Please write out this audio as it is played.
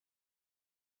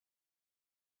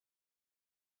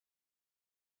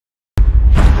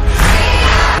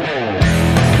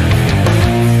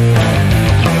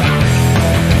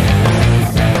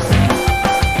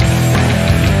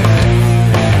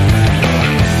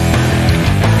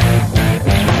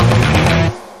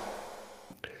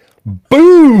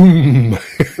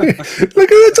Look at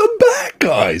this, I'm back,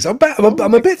 guys. I'm back.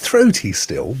 I'm a bit throaty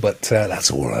still, but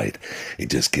that's all right. It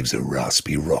just gives a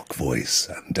raspy rock voice,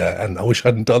 and I wish I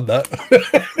hadn't done that.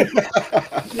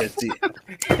 That's it.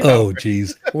 Oh,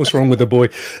 geez. What's wrong with the boy?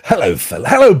 Hello, fella.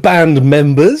 Hello, band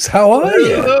members. How are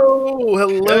you?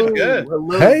 Hello. Good.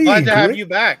 Hello. Hey, Glad to have great. you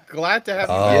back. Glad to have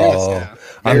you Oh, back.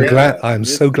 I'm glad. I'm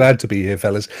so glad to be here,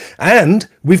 fellas. And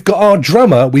we've got our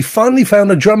drummer. We finally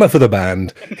found a drummer for the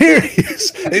band. Here he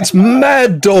is. It's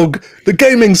Mad Dog, the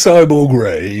gaming cyborg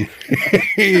Ray.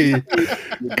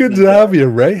 Good to have you,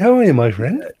 Ray. How are you, my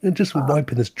friend? I'm just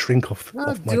wiping this drink off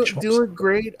my chops. Doing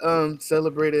great.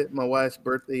 Celebrated my wife's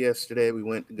birthday yesterday. We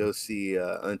went to go see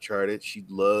Uncharted.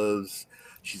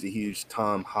 She's a huge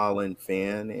Tom Holland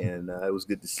fan, and it was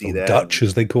good to see that. Dutch,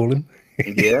 as they call him.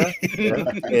 Yeah.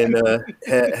 And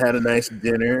had a nice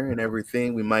dinner and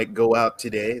everything. We might go out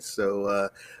today, so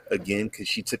again, because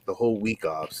she took the whole week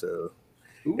off. So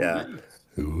yeah.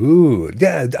 Ooh,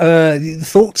 yeah.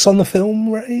 Thoughts on the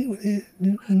film, Ray?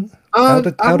 Out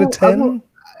of 10?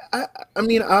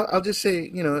 I'll just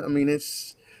say,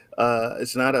 it's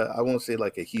not I won't say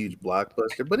like a huge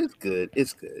blockbuster, but it's good.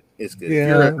 It's good. If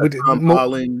you're a Tom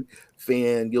Holland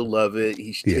fan, you'll love it.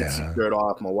 He takes his shirt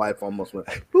off. My wife almost went,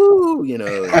 "Ooh,"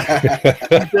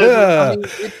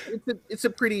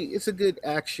 It's a good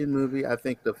action movie. I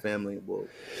think the family will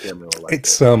like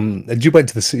it's it. you went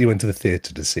to the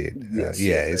theater to see it.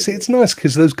 Yes, it's nice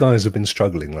because those guys have been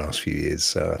struggling last few years.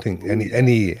 So I think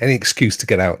any excuse to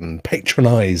get out and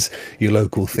patronize your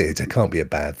local theater can't be a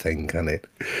bad thing, can it?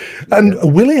 And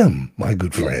William, my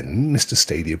good friend, Mr.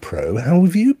 Stadia Pro, how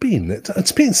have you been?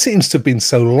 It seems to have been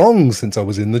so long since I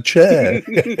was in the chair.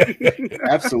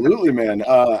 Absolutely, man.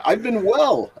 I've been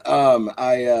well.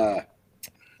 I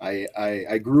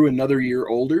grew another year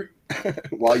older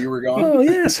while you were gone. Oh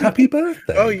yes, happy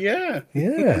birthday. Oh yeah.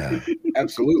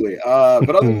 Absolutely.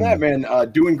 But other than that, man,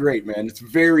 doing great, man. It's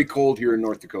very cold here in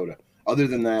North Dakota. Other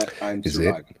than that, I'm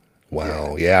surviving.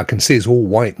 Wow, yeah, I can see it's all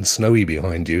white and snowy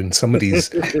behind you, and somebody's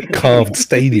carved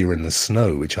Stadia in the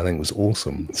snow, which I think was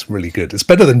awesome. It's really good. It's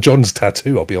better than John's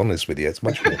tattoo, I'll be honest with you. It's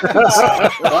much more.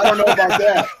 Well, I don't know about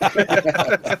that.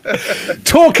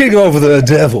 Talking of the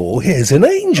devil, here's an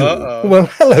angel. Well,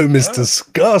 hello, Mr.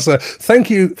 Scarcer. Thank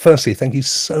you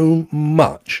so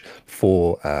much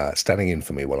for standing in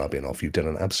for me while I've been off. You've done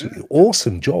an absolutely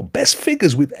awesome job. Best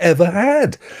figures we've ever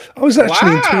had. I was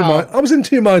actually in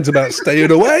two minds about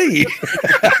staying away.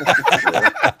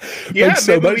 Makes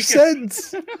so much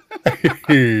sense.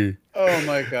 Oh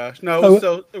my gosh!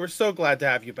 No, we're so glad to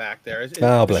have you back there.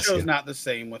 The show's not the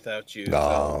same without you.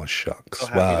 Oh shucks!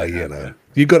 Well,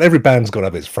 you got every band's got to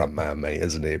have its front man, mate,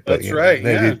 isn't it? But, that's right.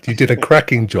 You did a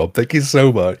cracking job. Thank you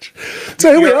so much.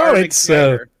 So here we are. It's.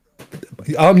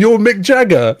 I'm your Mick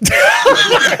Jagger.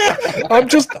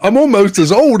 I'm almost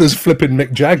as old as flipping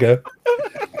Mick Jagger.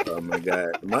 Oh my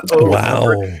god!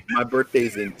 Wow! My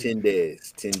birthday's in 10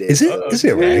 days. 10 days. Is it? Is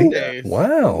it right?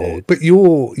 Wow! But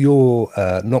you're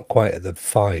not quite at the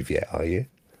 5 yet, are you?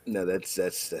 No, that's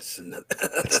another.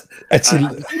 I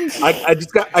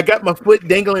got my foot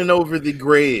dangling over the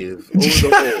grave.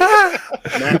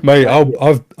 Mate,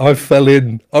 I fell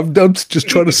in. I'm just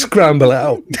trying to scramble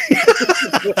out.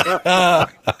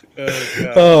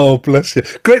 Oh, bless you.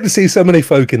 Great to see so many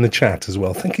folk in the chat as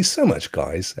well. Thank you so much,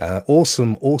 guys.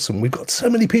 Awesome. We've got so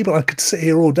many people. I could sit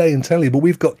here all day and tell you, but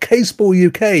we've got Caseball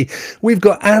UK. We've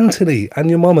got Anthony, and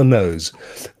your mama knows.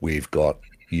 We've got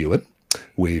Ewan.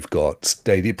 We've got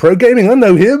Stadia Pro Gaming. I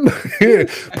know him.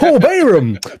 Paul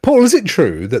Bayram. Paul, is it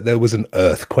true that there was an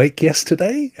earthquake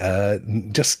yesterday?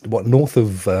 Just north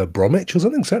of Bromwich or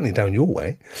something? Certainly down your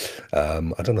way. I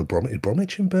don't know,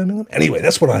 Bromwich in Birmingham? Anyway,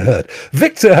 that's what I heard.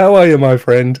 Victor, how are you, my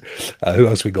friend? Who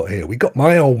else we got here? We got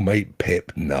my old mate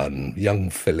Pip Nunn, young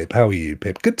Philip. How are you,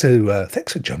 Pip? Good to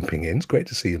thanks for jumping in. It's great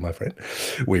to see you, my friend.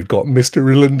 We've got Mr.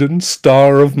 Rillenden,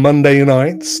 star of Monday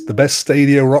nights, the best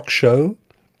Stadia rock show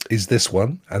is this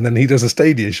one, and then he does a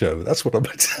Stadia show. That's what I'm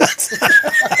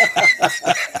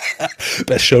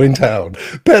best show in town.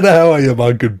 Peter, how are you,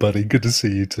 my good buddy? Good to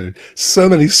see you too. So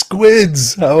many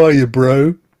squids. How are you,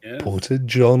 bro? Yeah. Porter,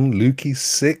 John, Lukey,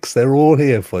 Six. They're all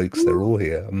here, folks. They're all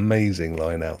here. Amazing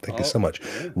line out. Thank you so much.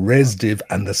 Resdiv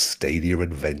and the Stadia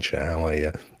Adventure. How are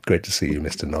you? Great to see you,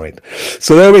 Mr. Knight.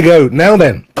 So there we go. Now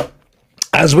then,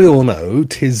 as we all know,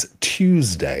 'tis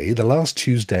Tuesday, the last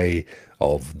Tuesday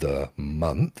of the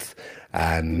month,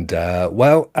 and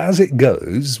well, as it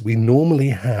goes, we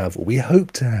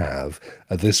hope to have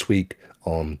this week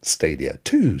on Stadia,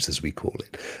 2s as we call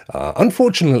it.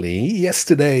 Unfortunately,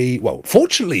 yesterday, well,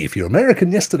 fortunately, if you're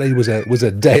American, yesterday was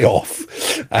a day off,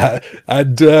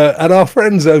 and our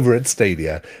friends over at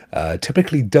Stadia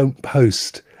typically don't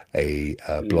post a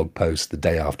blog post the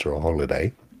day after a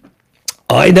holiday.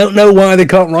 I don't know why they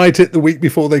can't write it the week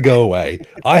before they go away.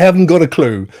 I haven't got a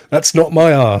clue. That's not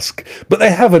my ask. But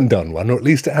they haven't done one, or at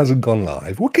least it hasn't gone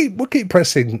live. We'll keep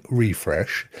pressing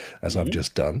refresh, as I've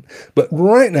just done. But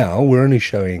right now, we're only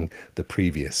showing the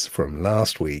previous from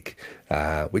last week,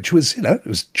 which was, it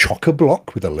was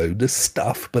chock-a-block with a load of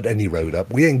stuff, but any road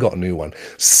up. We ain't got a new one.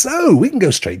 So we can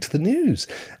go straight to the news.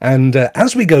 And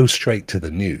as we go straight to the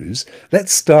news,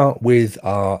 let's start with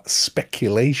our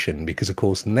speculation, because, of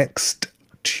course, next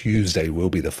Tuesday will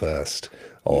be the 1st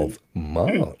of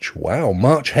March. Wow,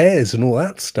 March hares and all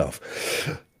that stuff.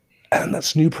 And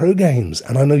that's new pro games.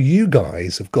 And I know you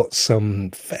guys have got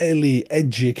some fairly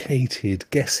educated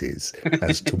guesses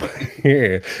as to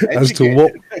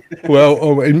what.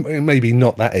 Well, maybe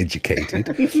not that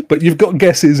educated, but you've got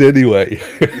guesses anyway.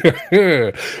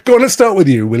 Go on, let's start with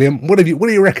you, William. What do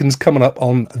you reckon's coming up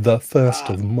on the 1st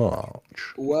of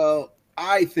March? Well,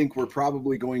 I think we're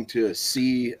probably going to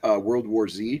see World War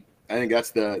Z. I think that's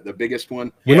the biggest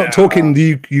one. We're not talking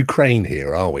the Ukraine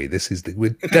here, are we? We're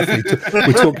definitely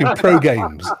we're talking pro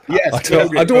games. Yes,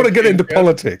 I don't want to get into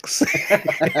politics.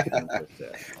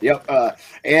 Yep.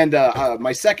 And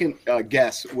my second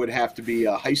guess would have to be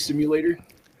Heist Simulator.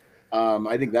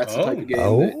 I think that's the type of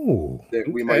game that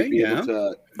we might be able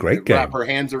to wrap our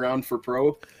hands around for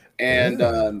pro.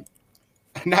 And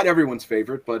not everyone's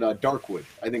favorite, but Darkwood.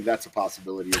 I think that's a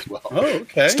possibility as well. Oh,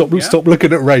 okay. Stop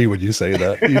looking at Ray when you say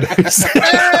that.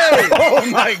 Hey! Oh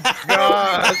my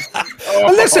God!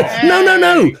 Oh, listen,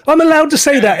 no. I'm allowed to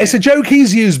say that. It's a joke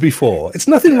he's used before. It's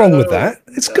nothing wrong with that.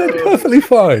 It's good, perfectly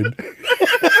fine.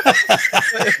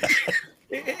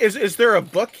 Is there a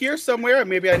book here somewhere?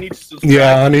 Maybe I need to subscribe.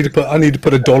 Yeah, I need to put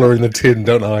 $1 in the tin,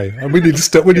 don't I? And we need to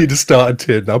start a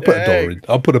tin. I'll put $1 in.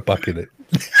 I'll put $1 in it.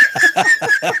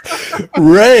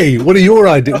 Ray, what are your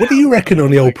ideas? What do you reckon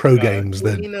on the old pro games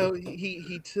then?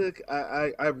 He took.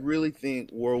 I really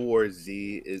think World War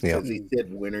Z is, because he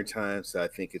said wintertime, so I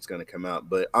think it's going to come out.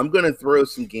 But I'm going to throw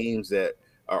some games that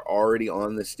are already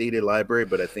on the Stadia library,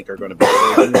 but I think are going to be.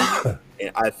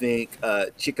 And I think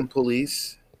Chicken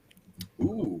Police.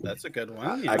 Ooh, that's a good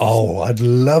one. Yeah. I'd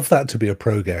love that to be a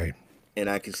pro game. And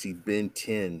I can see Ben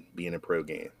 10 being a pro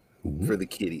game. For the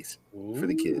kiddies, for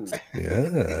the kids.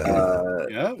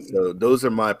 Yeah. So those are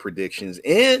my predictions,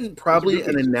 and probably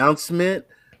an announcement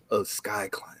of Sky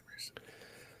Climbers.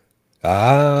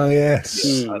 Ah, yes.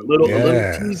 A little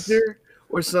teaser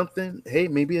or something. Hey,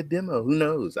 maybe a demo. Who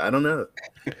knows? I don't know.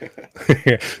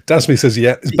 Dasmy says,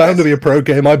 it's bound to be a pro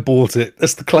game. I bought it.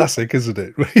 That's the classic, isn't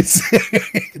it?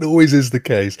 It always is the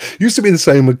case. Used to be the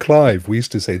same with Clive. We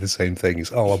used to say the same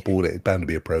things. I bought it. It's bound to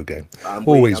be a pro game.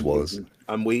 Always was.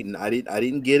 I'm waiting. I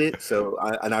didn't get it, so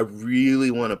I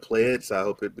really want to play it. So I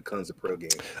hope it becomes a pro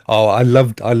game. Oh, I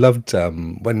loved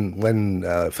when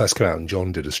first came out and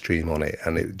John did a stream on it,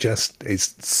 and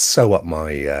it's so up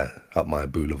my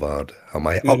boulevard, up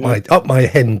my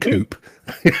hen coop.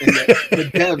 The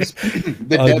devs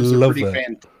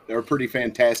are pretty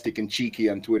fantastic and cheeky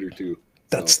on Twitter too.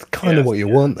 That's kind of what you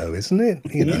want, though, isn't it?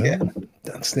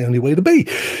 That's the only way to be.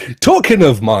 Talking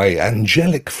of my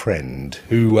angelic friend,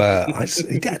 who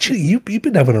actually you've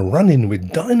been having a run-in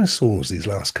with dinosaurs these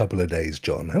last couple of days,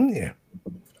 John, haven't you?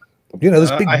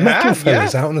 There's big metal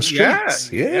fellas out on the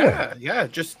streets. Yeah.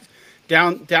 Just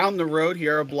down the road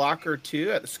here, a block or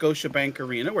two at the Scotiabank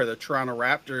Arena, where the Toronto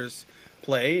Raptors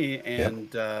play,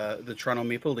 and the Toronto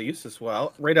Maple Leafs as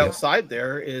well. Right outside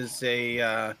there is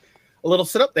a little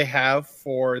setup they have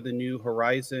for the new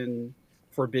Horizon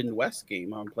Forbidden West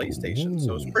game on PlayStation.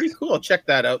 So it's pretty cool. Check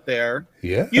that out there.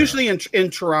 Yeah. Usually in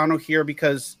Toronto here,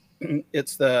 because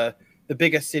it's the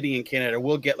biggest city in Canada,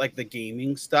 we'll get like the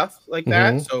gaming stuff like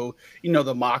that. So,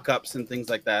 the mock-ups and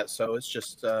things like that. So it's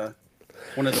just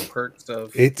one of the perks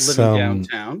of living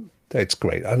downtown. It's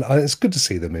great, and it's good to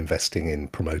see them investing in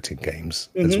promoting games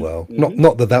as well.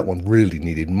 Not that one really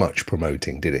needed much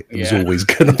promoting, did it? It was always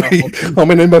going to be. I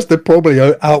mean, they must have probably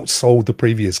outsold the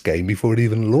previous game before it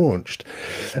even launched.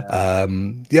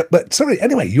 But sorry.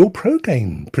 Anyway, your pro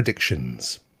game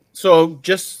predictions. So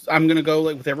I'm going to go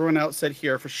with everyone else said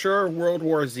here for sure. World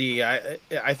War Z.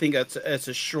 I think it's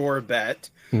a sure bet.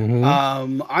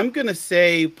 I'm going to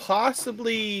say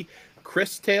possibly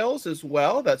Chris Tales as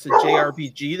well. That's a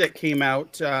JRPG that came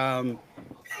out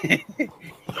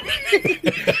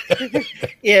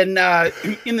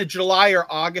in the July or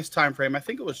August timeframe. I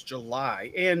think it was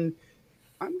July, and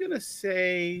I'm going to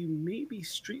say maybe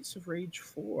Streets of Rage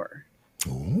 4.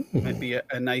 Ooh. Might be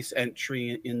a nice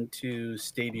entry into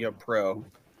Stadia Pro.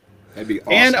 That'd be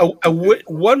awesome. And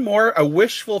one more, a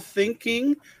wishful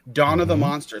thinking, Dawn of the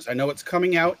Monsters. I know it's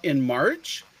coming out in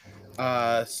March.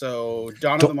 So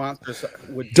Dawn of the Monsters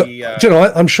would be... do you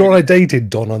know, I'm sure I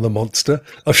dated Dawn of the Monster.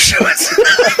 I'm sure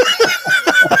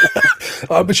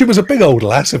but she was a big old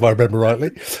lass, if I remember rightly.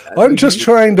 I'm just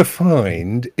trying to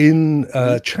find in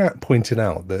chat pointed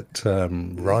out that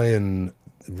Ryan...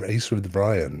 Race with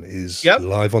Ryan is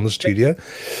live on the studio.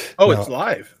 Oh, now, it's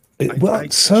live.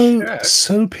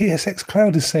 So PSX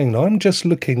Cloud is saying, I'm just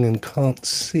looking and can't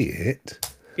see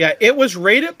it. Yeah, it was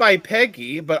rated by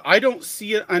Peggy, but I don't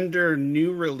see it under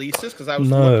new releases because I was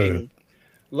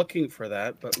looking for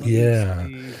that. But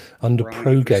under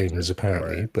Pro Games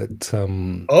apparently. But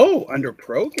under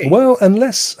Pro Games. Well,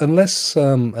 unless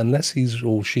he's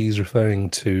or she's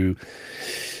referring to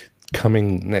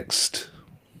coming next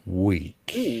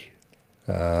week.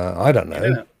 I don't know.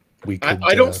 Yeah. We could,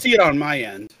 I don't see it on my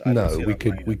end. We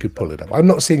could pull it up. I'm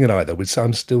not seeing it either.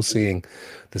 I'm still seeing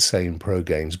the same Pro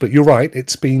Games. But you're right.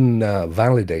 It's been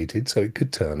validated, so it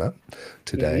could turn up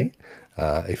today.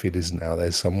 If it isn't out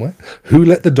there somewhere. Who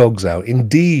let the dogs out?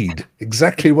 Indeed.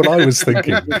 Exactly what I was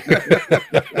thinking.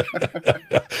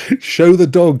 Show the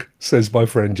dog, says my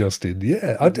friend Justin.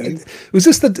 Yeah.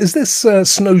 Is this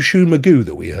Snowshoe Magoo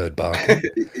that we heard, Barker?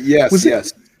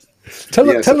 Yes.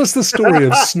 Tell us the story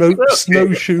of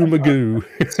Snowshoe Magoo.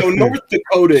 So North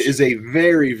Dakota is a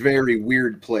very, very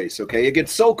weird place, okay? It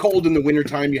gets so cold in the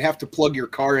wintertime, you have to plug your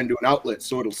car into an outlet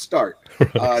so it'll start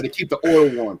to keep the oil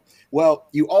warm. Well,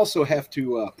 you also have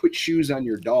to put shoes on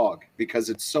your dog because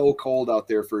it's so cold out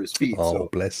there for his feet. Oh,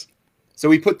 bless. So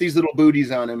we put these little booties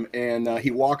on him, and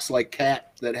he walks like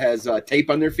cat that has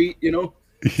tape on their feet, you know?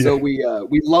 Yeah. So we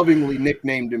lovingly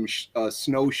nicknamed him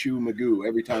Snowshoe Magoo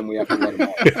every time we have to let him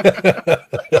out.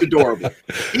 It's adorable.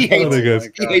 He hates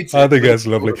it. I think that's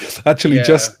lovely. Actually,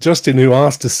 Justin, who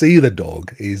asked to see the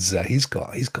dog, is he's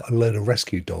got a load of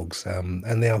rescue dogs,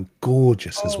 and they are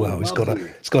gorgeous as well. Lovely.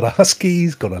 He's got a husky,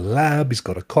 he's got a lab, he's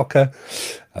got a cocker,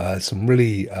 some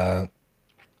really.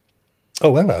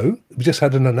 Oh, hello. We just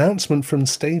had an announcement from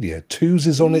Stadia. Twos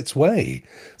is on its way.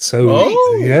 So,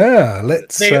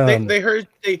 let's... They heard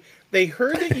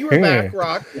that you were back,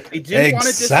 Rock. They didn't want to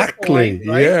disappoint,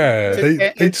 right? Yeah.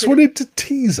 They just wanted to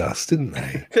tease us, didn't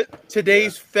they?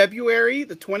 Today's February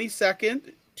the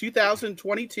 22nd,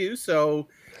 2022. So,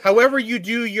 however you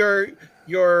do your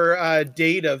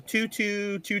date of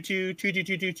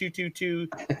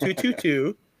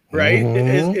 222222222222, right?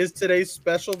 Is today's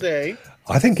special day.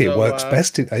 I think it works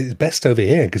best. It's best over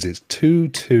here because it's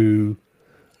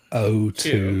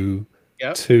 2202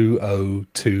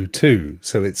 2022.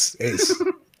 So it's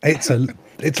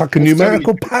like a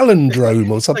numerical palindrome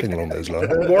or something along those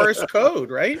lines. Morse code,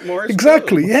 right?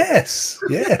 Exactly. Code. Yes.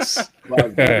 Yeah.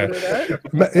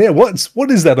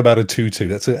 What is that about a 22?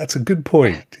 That's a good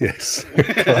point. Yes.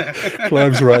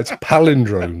 Clive's right. It's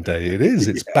palindrome day. It is.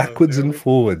 It's backwards and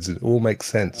forwards. It all makes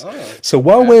sense. So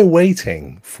while we're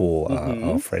waiting for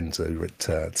our friends over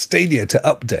at Stadia to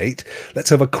update, let's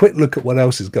have a quick look at what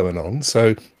else is going on.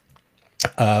 So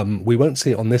we won't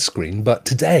see it on this screen, but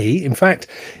today, in fact,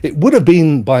 it would have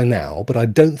been by now, but I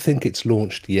don't think it's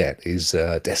launched yet, is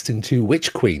Destiny 2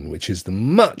 Witch Queen, which is the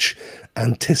much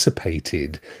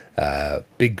anticipated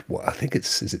big, I think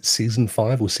is it season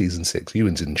 5 or season 6?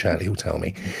 Ewan's in chat, he'll tell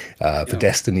me, for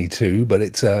Destiny 2, but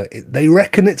they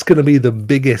reckon it's going to be the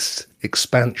biggest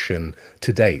expansion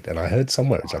to date, and I heard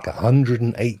somewhere it's like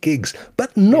 108 gigs,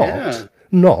 but not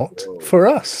for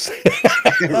us.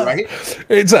 Right?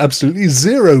 It's absolutely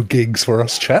 0 gigs for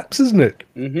us chaps, isn't it?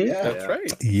 That's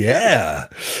right. Yeah.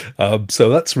 So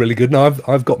that's really good. Now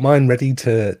I've got mine ready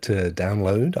to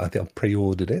download. I think I've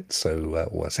pre-ordered it. So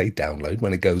I say download,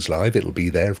 when it goes live, it'll be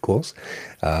there, of course.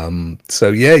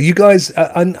 So yeah, you guys,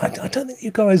 I don't think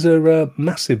you guys are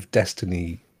massive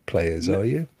Destiny players, are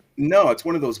you? No, it's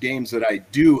one of those games that I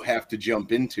do have to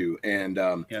jump into, and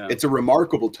it's a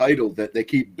remarkable title that they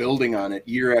keep building on it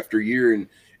year after year,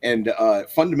 and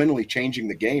fundamentally changing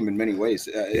the game in many ways.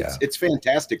 It's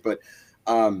fantastic, but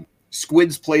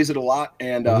Squids plays it a lot,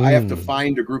 and I have to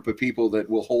find a group of people that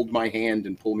will hold my hand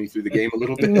and pull me through the game a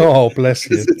little bit. Oh, bless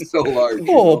you! It's so large.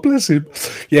 Oh, bless him.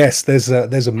 Yes, there's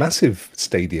a massive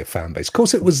Stadia fan base. Of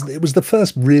course, it was the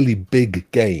first really big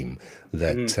game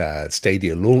that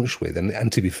Stadia launched with.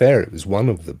 And to be fair, it was one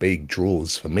of the big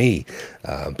draws for me,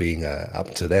 being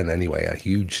up to then anyway, a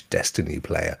huge Destiny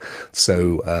player.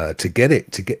 So to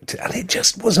get to, and it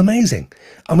just was amazing.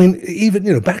 I mean,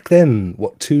 even, back then,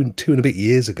 two and a bit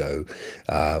years ago,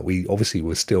 we obviously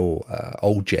were still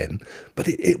old gen, but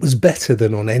it was better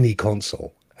than on any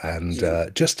console. And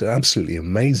just an absolutely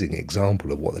amazing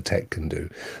example of what the tech can do.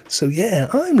 So, yeah,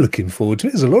 I'm looking forward to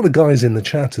it. There's a lot of guys in the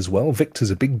chat as well. Victor's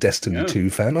a big Destiny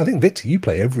 2 fan. I think, Victor, you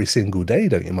play every single day,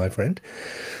 don't you, my friend?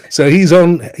 So he's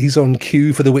on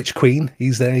cue for the Witch Queen.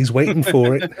 He's there. He's waiting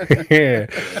for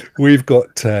it. We've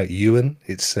got Ewan.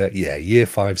 It's, year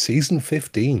 5, season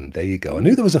 15. There you go. I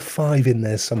knew there was a 5 in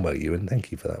there somewhere, Ewan.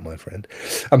 Thank you for that, my friend.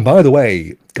 And by the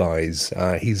way, guys,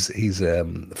 he's a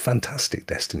fantastic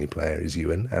Destiny player, is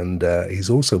Ewan. And he's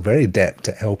also very adept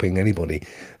at helping anybody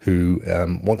who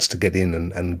wants to get in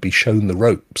and be shown the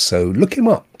ropes. So look him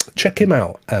up, check him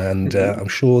out, and I'm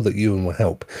sure that Ewan will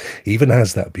help. He even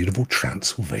has that beautiful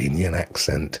Transylvanian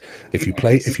accent. If you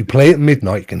play at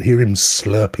midnight, you can hear him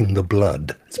slurping the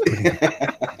blood. It's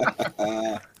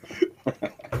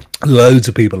loads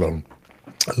of people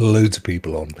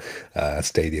on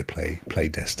Stadia play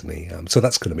Destiny. So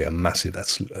that's going to be a massive.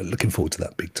 That's looking forward to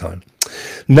that big time.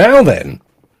 Now then.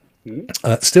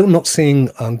 Still not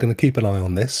seeing. I'm going to keep an eye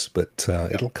on this, but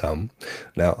it'll come.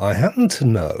 Now, I happen to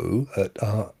know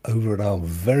over at our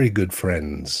very good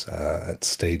friends at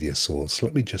Stadia Source.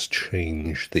 Let me just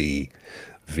change the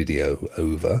video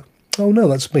over. Oh no,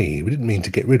 that's me. We didn't mean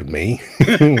to get rid of me.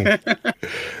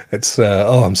 It's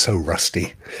I'm so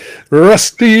rusty. Where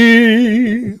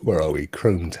are we?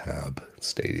 Chrome tab.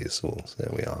 Stadia Source.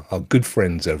 There we are. Our good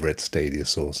friends over at Stadia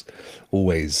Source.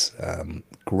 Always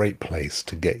great place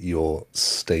to get your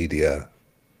Stadia.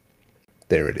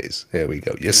 There it is. There we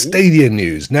go. Your Stadia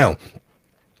news. Now,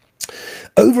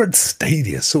 over at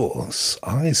Stadia Source,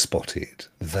 I spotted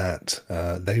that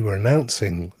they were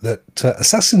announcing that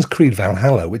Assassin's Creed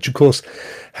Valhalla, which of course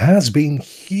has been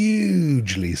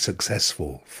hugely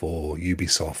successful for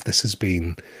Ubisoft. This has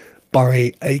been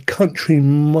by a country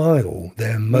mile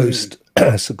their most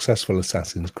successful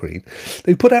Assassin's Creed.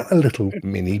 They put out a little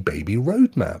mini baby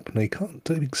roadmap, and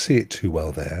don't see it too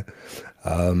well there.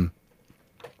 Let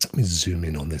me zoom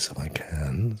in on this if I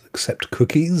can. Accept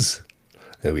cookies.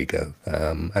 There we go.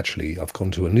 Actually, I've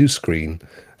gone to a new screen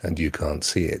and you can't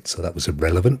see it, so that was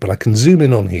irrelevant, but I can zoom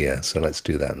in on here, so let's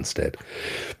do that instead.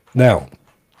 Now,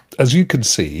 as you can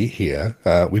see here,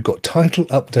 we've got title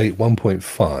update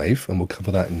 1.5, and we'll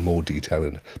cover that in more detail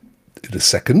in a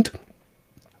second.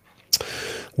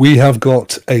 We have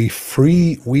got a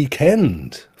free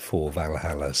weekend for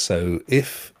Valhalla, so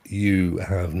if you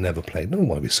have never played, I don't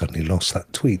know why we suddenly lost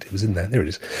that tweet. It was in there. There it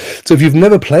is. So if you've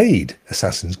never played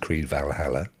Assassin's Creed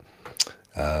Valhalla,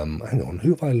 hang on,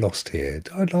 who have I lost here?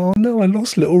 Oh no, I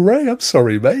lost little Ray. I'm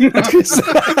sorry, mate. You're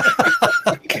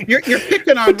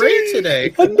picking on Ray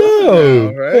today. I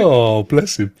know. Right? Oh,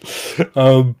 bless him.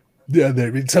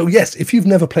 So yes, if you've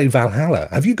never played Valhalla,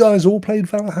 have you guys all played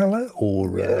Valhalla?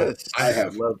 Or yes, I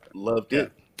have loved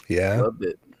it. Yeah, loved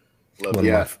it.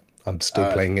 I'm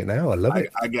still playing it now. I love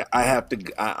it.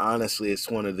 I honestly,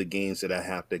 it's one of the games that I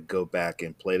have to go back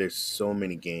and play. There's so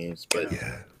many games, but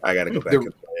I got to go back and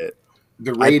play it.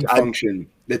 The raid function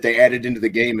that they added into the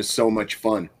game is so much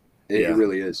fun. It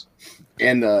really is.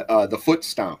 And the foot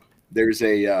stomp. There's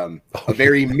a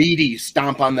very meaty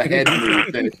stomp on the head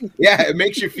move. It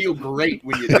makes you feel great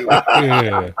when you do it.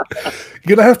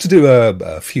 You're going to have to do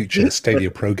a future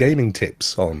Stadia Pro gaming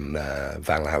tips on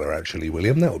Valhalla, actually,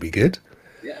 William. That would be good.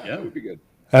 Yeah, that would be good.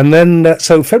 And then,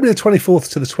 so February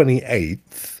 24th to the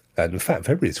 28th, and in fact,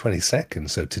 February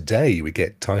 22nd. So today we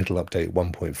get title update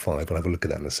 1.5. We'll have a look at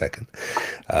that in a second.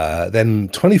 Then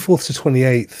 24th to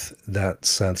 28th,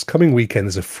 that's coming weekend.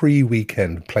 There's a free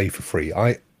weekend play for free.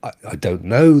 I don't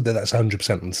know that that's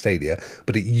 100% on Stadia,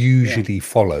 but it usually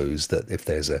follows that if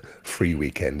there's a free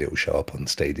weekend, it will show up on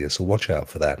Stadia. So watch out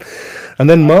for that. And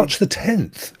then March the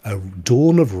 10th, a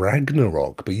Dawn of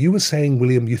Ragnarok. But you were saying,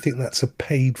 William, you think that's a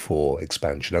paid-for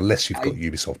expansion, unless you've got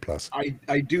Ubisoft Plus.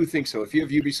 I do think so. If you have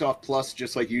Ubisoft Plus,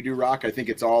 just like you do, Rock, I think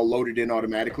it's all loaded in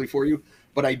automatically for you.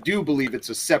 But I do believe it's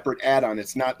a separate add-on.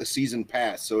 It's not the season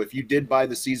pass. So if you did buy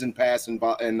the season pass and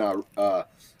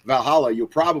Valhalla, you'll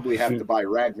probably have to buy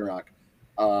Ragnarok.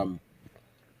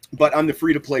 But on the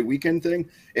free-to-play weekend thing,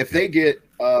 if they get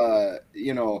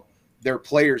their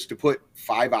players to put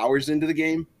 5 hours into the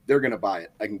game, they're going to buy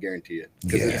it. I can guarantee it.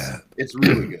 Yeah. It's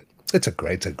really good. It's a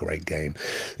great game.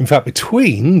 In fact,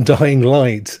 between Dying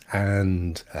Light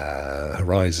and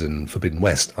Horizon Forbidden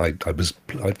West, I've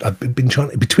been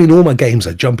trying, between all my games,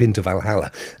 I jump into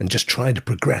Valhalla and just try to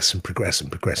progress.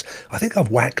 I think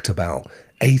I've whacked about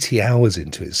 80 hours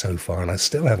into it so far, and I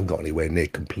still haven't got anywhere near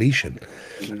completion.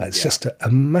 It's just a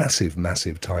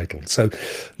massive title. So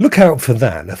look out for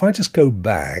that. And if I just go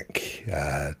back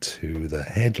to the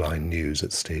headline news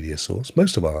at Stadia Source,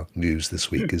 most of our news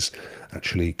this week is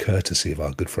actually courtesy of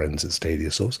our good friends at Stadia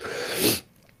Source.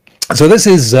 So this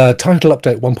is title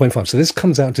update 1.5. So this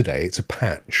comes out today. It's a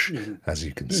patch, as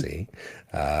you can see.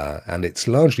 And it's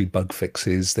largely bug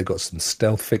fixes. They've got some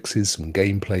stealth fixes, some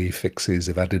gameplay fixes.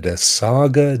 They've added a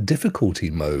Saga difficulty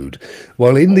mode.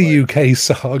 Well, in the UK,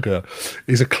 Saga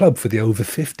is a club for the over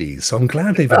 50s. So I'm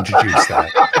glad they've introduced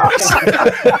that.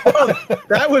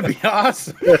 That would be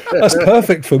awesome. That's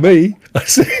perfect for me.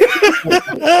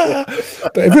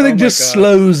 But everything just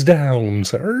slows down.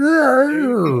 So,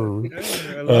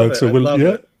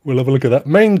 we'll have a look at that.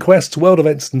 Main quests, world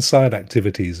events, and side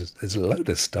activities. There's a load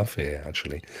of stuff here,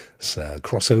 actually. It's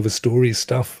crossover story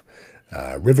stuff,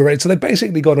 River Raid. So they've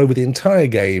basically gone over the entire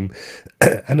game,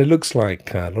 and it looks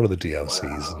like a lot of the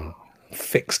DLCs and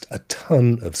fixed a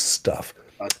ton of stuff.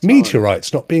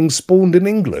 Meteorites not being spawned in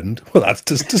England? Well, that's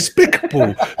just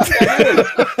despicable.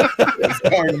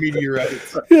 Darn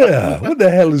meteorites. Yeah, what the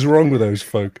hell is wrong with those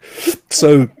folk?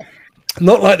 So...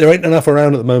 not like there ain't enough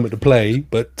around at the moment to play,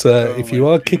 but if you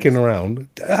are kicking around,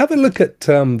 have a look at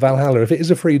Valhalla. If it is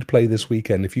a free to play this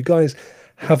weekend, if you guys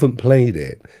haven't played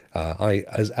it,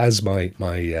 as my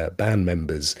band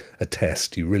members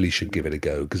attest, you really should give it a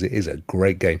go, because it is a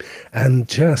great game. And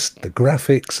just the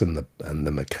graphics and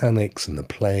the mechanics and the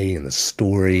play and the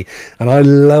story. And I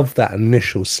love that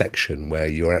initial section where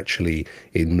you're actually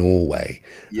in Norway,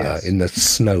 in the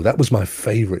snow. That was my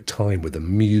favorite time, with the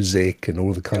music and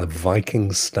all the kind of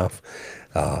Viking stuff.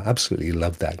 Absolutely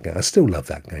love that game. I still love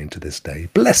that game to this day.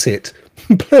 Bless it.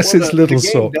 Bless its little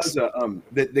socks.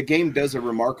 The game does a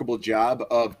remarkable job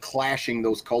of clashing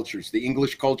those cultures, the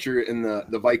English culture and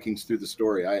the Vikings, through the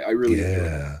story. I really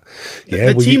enjoy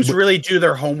it. The teams really do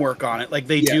their homework on it. Like,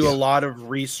 they do a lot of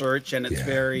research, and it's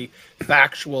very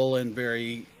factual and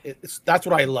very... that's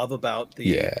what I love about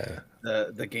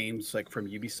the games, like, from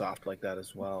Ubisoft, like that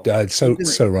as well. So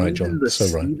right, John. So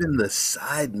right. Even the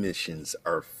side missions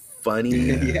are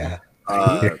funny.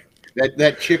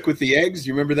 That chick with the eggs,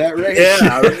 you remember that, right? Yeah,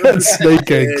 I remember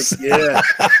snake eggs. Yeah.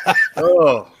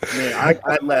 Oh man,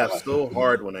 I laughed so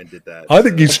hard when I did that. I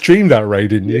think you streamed that, Ray,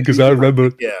 didn't you? Because I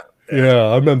remember. Yeah,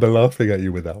 I remember laughing at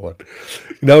you with that one.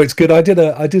 No, it's good. I did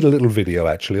a little video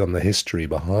actually on the history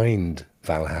behind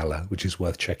Valhalla, which is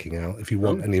worth checking out if you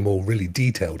want any more really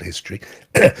detailed history.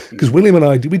 Because William and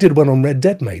I did one on Red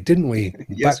Dead, mate, didn't we?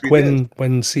 Yes, Back when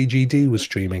CGD was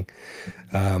streaming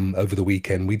over the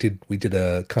weekend, we did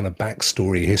a kind of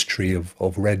backstory history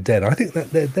of Red Dead. I think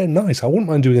that they're nice. I wouldn't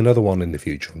mind doing another one in the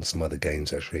future on some other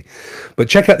games actually. But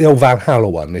check out the old Valhalla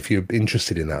one if you're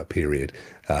interested in that period.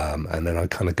 And then I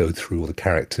kind of go through all the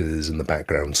characters and the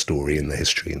background story and the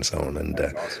history and so on. And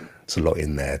awesome. It's a lot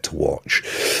in there to watch.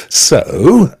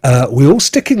 So we're all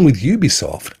sticking with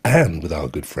Ubisoft and with our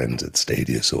good friends at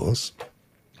Stadia Source.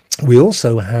 We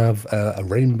also have a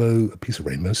piece of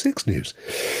Rainbow Six news,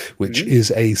 which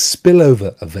is a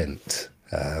spillover event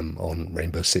on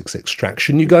Rainbow Six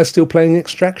Extraction. You guys still playing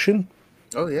Extraction?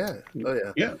 Oh yeah.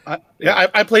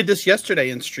 I played this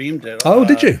yesterday and streamed it. Oh,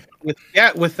 did you? With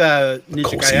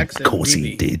Ninja Guy X. Of course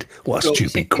he did. What a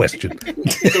stupid question.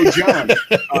 So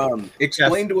John,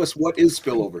 explain to us, what is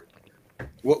spillover?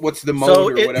 What's the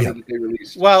mode or whatever that they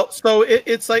released? Well, so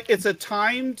it's a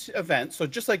timed event. So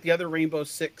just like the other Rainbow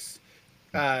Six,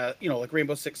 like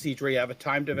Rainbow Six Siege, where you have a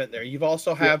timed event there. You've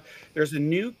also there's a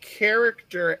new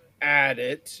character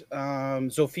added,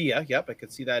 Zofia. Yep, I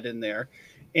could see that in there.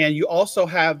 And you also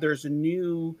there's a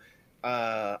new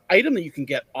item that you can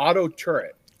get, auto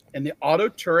turret. And the auto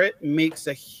turret makes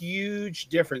a huge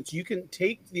difference. You can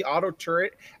take the auto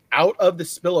turret out of the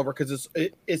spillover because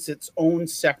it's its own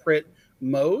separate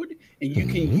mode, and you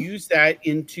can use that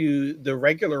into the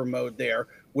regular mode there,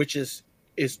 which is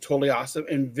totally awesome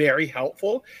and very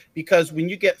helpful, because when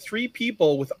you get 3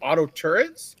 people with auto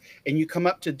turrets and you come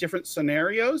up to different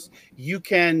scenarios, you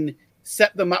can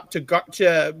set them up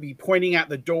to be pointing at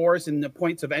the doors and the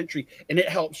points of entry, and it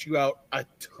helps you out a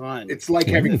ton. It's like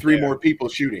having 3 more people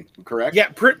shooting, correct? Yeah,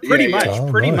 pretty much.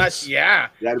 Oh, pretty nice. much, yeah.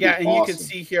 That'd yeah, be and awesome. you can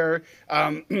see here,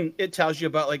 it tells you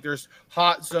about, like, there's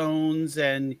hot zones,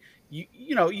 and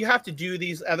you have to do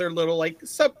these other little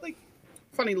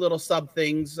funny little sub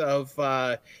things of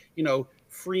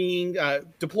freeing,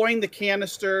 deploying the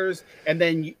canisters, and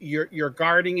then you're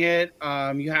guarding it.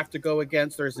 You have to go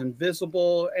against. There's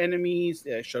invisible enemies.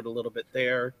 I showed a little bit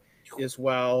there as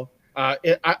well.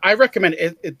 I recommend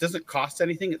it. It doesn't cost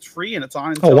anything. It's free and it's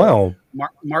on until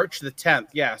March the 10th.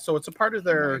 Yeah, so it's a part of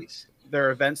their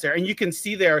events there, and you can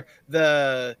see there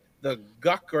the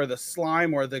guck or the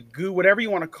slime or the goo, whatever you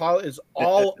want to call it, is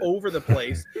all over the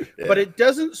place. But it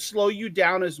doesn't slow you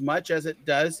down as much as it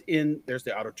does there's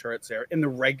the auto turrets there, in the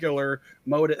regular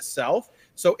mode itself.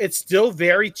 So it's still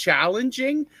very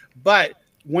challenging, but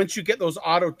once you get those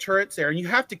auto turrets there, and you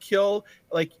have to kill,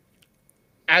 like,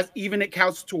 as even it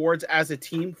counts towards as a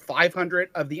team, 500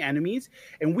 of the enemies.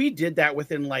 And we did that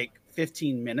within like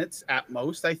 15 minutes at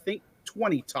most, I think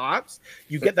 20 tops.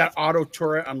 You get that auto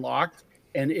turret unlocked,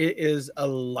 and it is a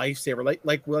lifesaver.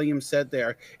 Like William said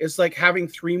there, it's like having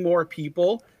 3 more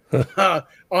people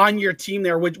on your team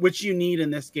there, which you need in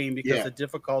this game, because the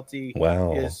difficulty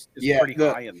is pretty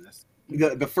high in this.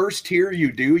 The first tier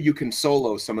you can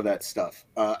solo some of that stuff.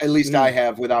 At least I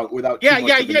have without too much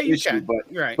of an issue. Can.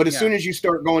 But as soon as you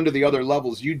start going to the other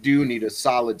levels, you do need a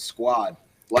solid squad,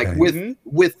 like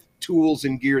with tools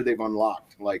and gear they've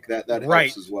unlocked. Like that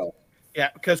helps as well. Yeah,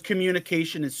 because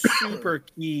communication is super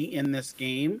key in this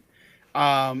game.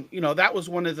 That was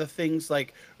one of the things,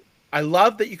 like, I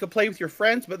love that you could play with your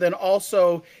friends, but then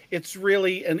also it's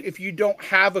really, and if you don't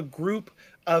have a group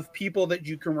of people that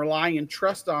you can rely and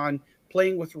trust on,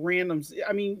 playing with randoms,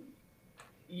 I mean,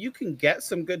 you can get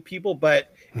some good people,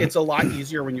 but it's a lot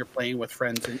easier when you're playing with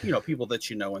friends and, people that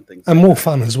you know and things. And more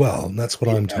fun as well. That's what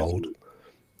I'm told.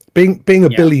 Being a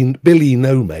Billy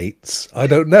no mates, I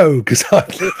don't know, because I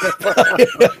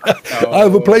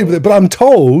haven't played with it, but I'm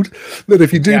told that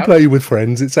if you do play with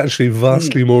friends, it's actually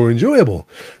vastly more enjoyable.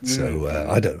 So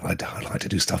I like to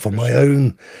do stuff on my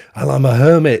own, and I'm a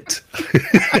hermit.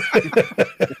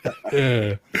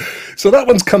 So that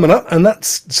one's coming up, and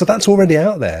that's already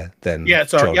out there. Then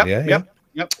it's already. Yep.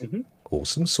 Mm-hmm.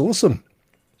 Awesome.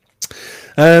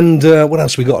 And what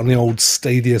else we got on the old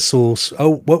Stadia source?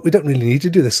 Oh, well, we don't really need to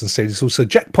do this on Stadia source. So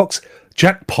Jackpox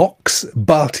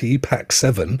Barty Pack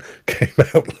 7 came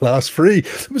out last free.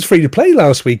 It was free to play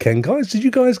last weekend, guys. Did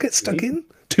you guys get stuck in?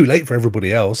 Too late for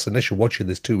everybody else, unless you're watching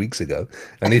this 2 weeks ago.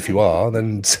 And if you are,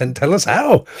 then tell us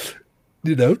how.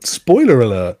 Spoiler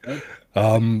alert.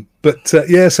 So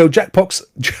Jackpox.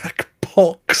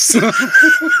 It's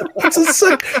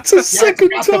a second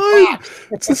time.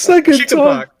 It's a second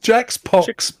time. Jack's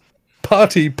Pox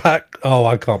Party Pack. Oh,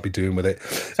 I can't be doing with it.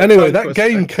 Anyway, that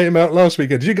game came out last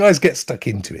weekend. Did you guys get stuck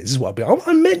into it? This is what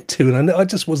I meant to, and I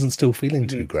just wasn't still feeling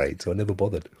too great, so I never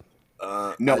bothered.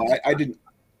 No, I didn't.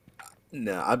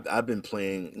 No, I've been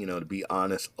playing, to be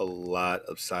honest, a lot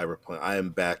of Cyberpunk. I am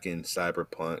back in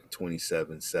Cyberpunk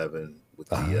 2077 with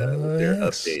their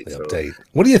update. The update.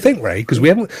 What do you think, Ray? Because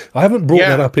I haven't brought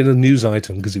that up in a news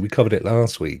item because we covered it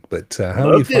last week. But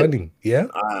how are you finding? Yeah,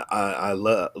 I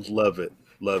love it.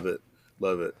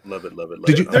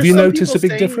 Have you noticed a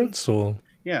big difference? Or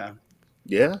yeah,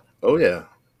 oh yeah.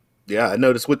 I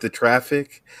noticed with the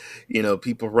traffic,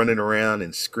 people running around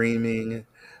and screaming.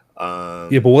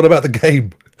 But what about the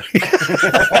game?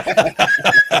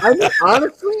 I mean,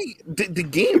 honestly, the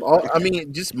game.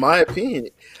 Just my opinion.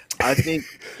 I think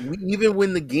even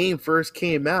when the game first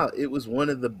came out, it was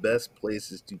one of the best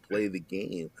places to play the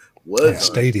game. Was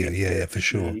Stadia, yeah, for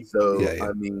sure. So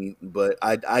but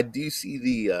I do see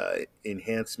the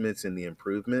enhancements and the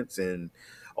improvements and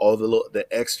all the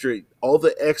extra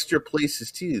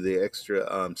places too, the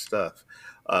extra stuff.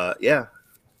 I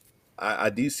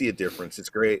do see a difference. It's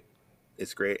great.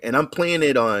 And I'm playing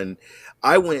it on.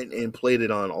 I went and played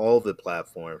it on all the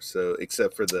platforms, so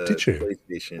except for the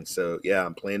PlayStation. So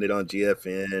I'm playing it on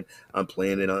GFN. I'm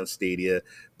playing it on Stadia,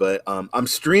 but I'm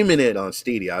streaming it on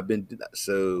Stadia.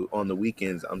 On the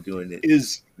weekends I'm doing it.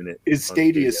 Is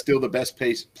Stadia still the best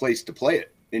place to play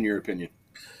it, in your opinion?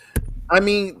 I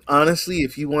mean, honestly,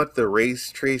 if you want the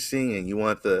race tracing and you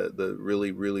want the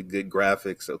really, really good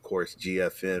graphics, of course,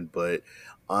 GFN. But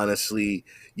honestly,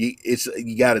 you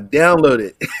got to download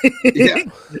it.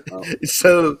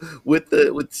 So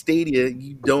with Stadia,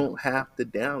 you don't have to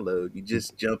download. You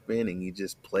just jump in and you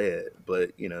just play it.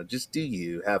 But just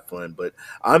have fun. But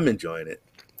I'm enjoying it.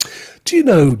 Do you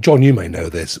know, John? You may know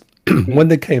this. When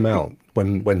they came out,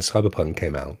 when Cyberpunk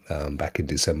came out back in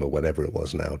December, whenever it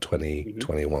was now,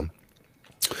 2021.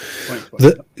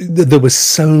 There was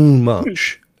so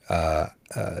much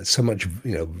so much,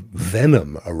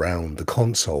 venom around the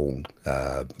console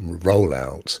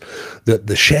rollouts that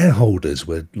the shareholders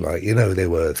were like, they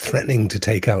were threatening to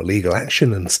take out legal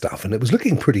action and stuff, and it was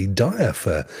looking pretty dire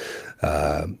for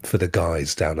the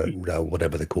guys down at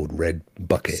whatever they're called, Red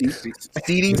Bucket.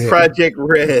 CD Projekt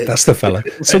Red. That's the fella.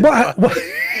 So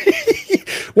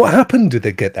what happened? Did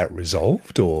they get that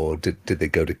resolved, or did they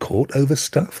go to court over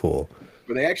stuff, or?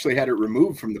 But they actually had it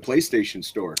removed from the PlayStation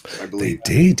Store, I believe.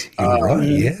 They did. You're right.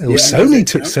 Yeah. Well,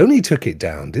 Sony took it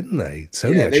down, didn't they?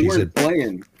 Sony they weren't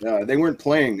playing. They weren't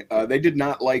playing. They did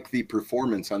not like the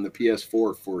performance on the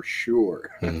PS4 for sure.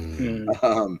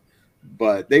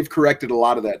 But they've corrected a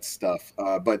lot of that stuff.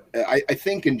 But I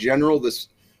think in general, this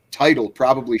title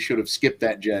probably should have skipped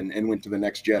that gen and went to the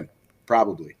next gen,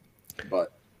 probably.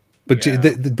 But do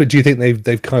you think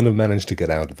they've kind of managed to get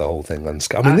out of the whole thing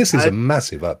unscathed? I mean, this is a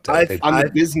massive update. On the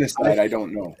business side, I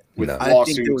don't know. I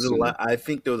think there was a lot. I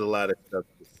think there was a lot of stuff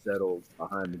settled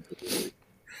behind the doors,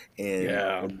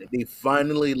 and they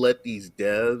finally let these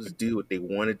devs do what they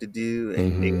wanted to do,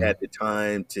 and they had the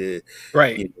time to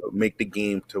make the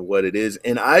game to what it is.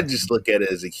 And I just look at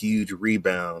it as a huge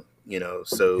rebound.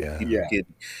 So people could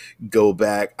go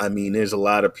back. I mean, there's a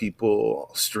lot of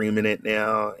people streaming it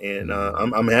now, and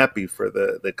I'm happy for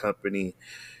the company.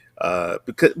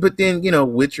 But then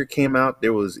Witcher came out.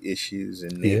 There was issues,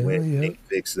 and they went and they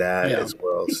fixed that as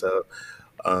well. So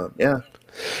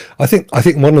I think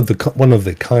one of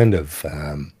the kind of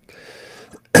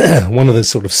one of the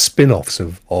sort of spin-offs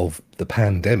of the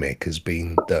pandemic has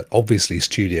been that obviously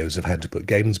studios have had to put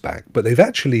games back, but they've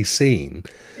actually seen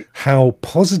how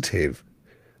positive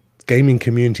gaming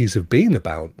communities have been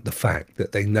about the fact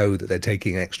that they know that they're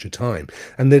taking extra time,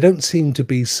 and they don't seem to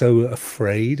be so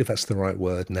afraid, if that's the right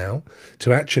word now,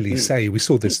 to actually say, we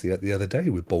saw this the other day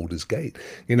with Baldur's Gate,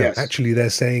 actually they're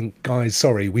saying, guys,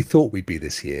 sorry, we thought we'd be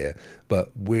this year, but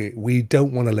we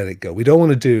don't want to let it go. We don't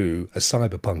want to do a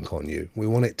Cyberpunk on you. We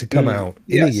want it to come out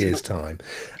in a year's time.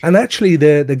 And actually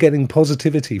they're getting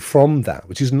positivity from that,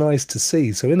 which is nice to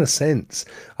see. So in a sense,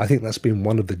 I think that's been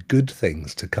one of the good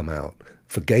things to come out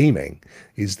for gaming,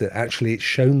 is that actually it's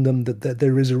shown them that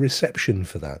there is a reception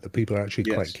for that people are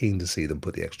actually quite keen to see them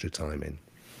put the extra time in.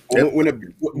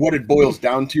 What it boils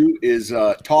down to is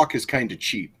talk is kind of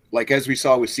cheap. Like, as we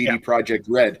saw with CD Projekt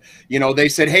Red, they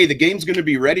said, hey, the game's going to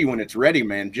be ready when it's ready,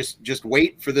 man. Just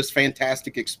wait for this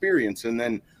fantastic experience. And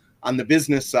then on the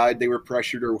business side, they were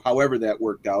pressured, or however that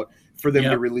worked out, for them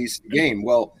to release the game.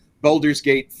 Well, Baldur's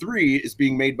Gate 3 is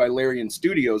being made by Larian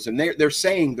Studios, and they're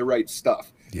saying the right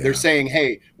stuff. Yeah. They're saying,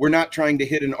 hey, we're not trying to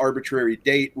hit an arbitrary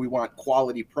date. We want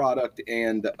quality product,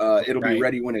 and it'll be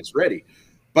ready when it's ready.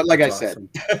 But like That's awesome.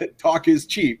 Said, talk is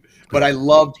cheap. But I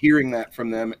loved hearing that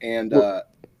from them, and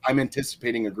I'm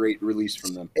anticipating a great release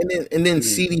from them. And then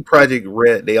CD Projekt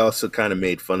Red, they also kind of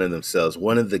made fun of themselves.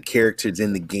 One of the characters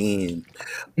in the game,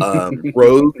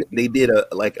 Rogue, they did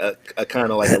a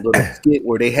kind of like a little skit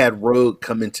where they had Rogue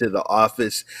come into the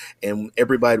office, and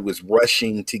everybody was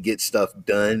rushing to get stuff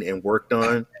done and worked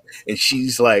on, and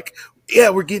she's like, yeah,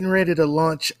 we're getting ready to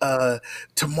launch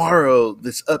tomorrow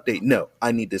this update. No,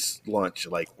 I need this launch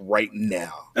like right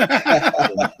now.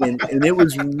 and it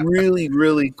was really,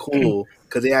 really cool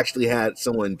because they actually had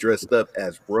someone dressed up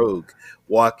as Rogue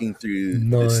walking through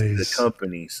the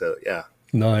company. So, yeah.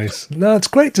 Nice. No, it's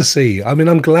great to see. I mean,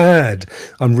 I'm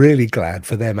really glad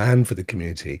for them and for the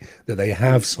community that they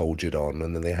have soldiered on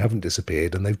and that they haven't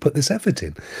disappeared and they've put this effort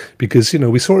in, because,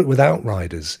 we saw it with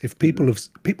Outriders. If people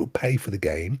pay for the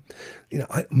game,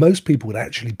 most people would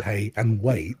actually pay and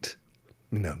wait,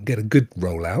 get a good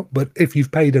rollout. But if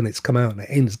you've paid and it's come out and it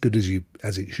ain't as good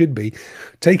as it should be,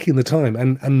 taking the time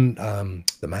and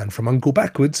the man from Uncle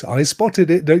Backwards, I spotted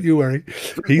it, don't you worry.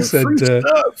 He said,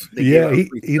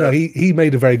 he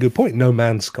made a very good point. No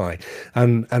Man's Sky,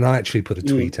 and I actually put a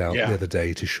tweet out the other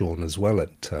day to Sean as well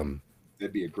at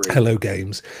That'd be a great Hello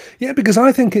Games. Yeah, because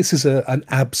I think this is an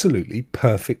absolutely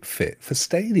perfect fit for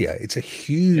Stadia. It's a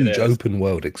huge open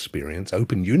world experience,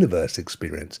 open universe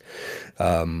experience.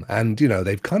 And,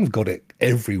 they've kind of got it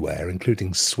everywhere,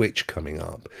 including Switch coming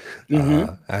up.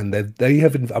 And they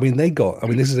haven't,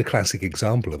 this is a classic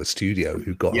example of a studio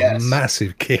who got a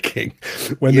massive kicking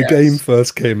when the game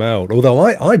first came out. Although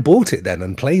I bought it then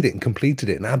and played it and completed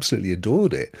it and absolutely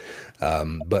adored it.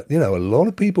 But a lot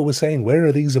of people were saying, where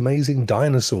are these amazing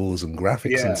dinosaurs and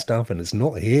graphics and stuff? And it's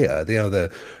not here. They are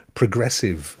the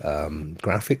progressive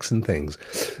graphics and things.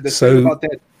 The thing about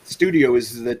that studio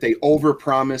is that they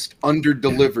overpromised,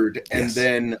 under-delivered, and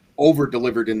then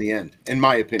over-delivered in the end, in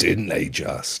my opinion. Didn't they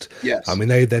just? Yes. I mean,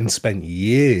 they then spent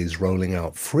years rolling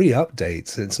out free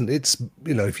updates. It's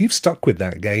if you've stuck with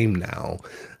that game now,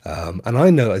 And I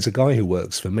know, as a guy who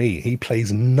works for me, he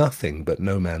plays nothing but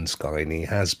No Man's Sky, and he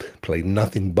has played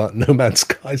nothing but No Man's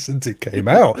Sky since it came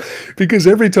out, because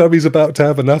every time he's about to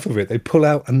have enough of it, they pull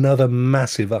out another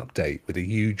massive update with a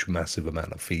huge, massive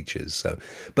amount of features. So,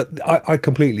 but I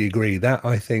completely agree. That,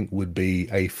 I think, would be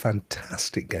a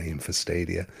fantastic game for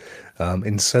Stadia.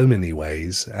 In so many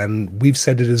ways, and we've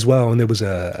said it as well. And there was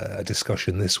a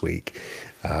discussion this week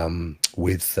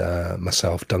with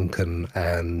myself, Duncan,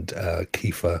 and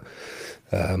Kiefer,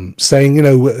 saying, you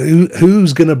know,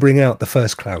 who's going to bring out the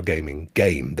first cloud gaming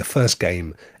game, the first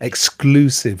game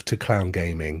exclusive to cloud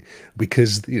gaming,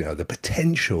 because, you know, the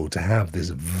potential to have this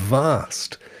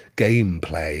vast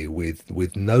gameplay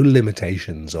with no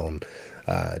limitations on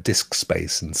disk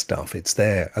space and stuff, it's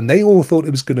there. And they all thought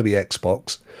it was going to be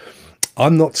Xbox.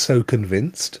 I'm not so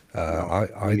convinced.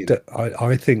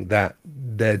 I think that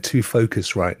they're too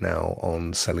focused right now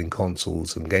on selling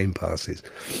consoles and Game Passes.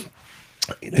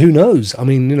 Who knows? I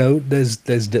mean, you know,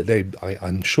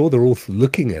 I'm sure they're all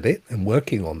looking at it and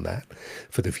working on that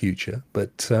for the future.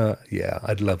 But yeah,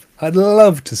 I'd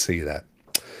love to see that.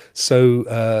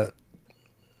 So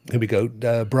here we go.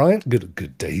 Brian,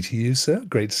 good day to you, sir.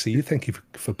 Great to see you. Thank you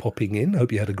for popping in.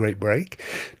 Hope you had a great break.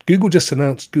 Google just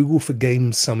announced Google for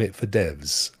Games Summit for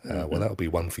Devs. Well, that'll be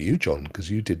one for you, John,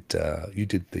 because you did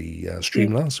the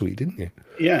stream last week, didn't you?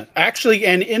 Yeah, actually,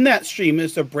 and in that stream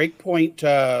is a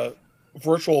Breakpoint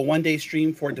virtual one-day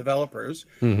stream for developers.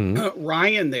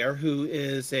 Ryan there, who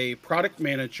is a product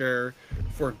manager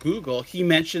for Google, he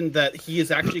mentioned that he is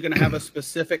actually going to have a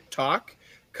specific talk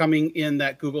coming in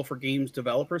that Google for Games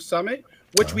Developer Summit,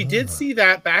 which we did see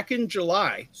that back in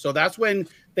July. So that's when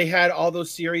they had all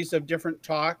those series of different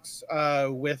talks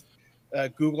with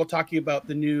Google talking about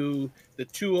the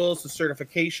tools, the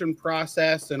certification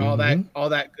process, and all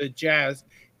that good jazz.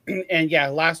 And yeah,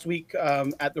 last week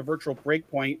at the virtual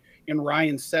Breakpoint in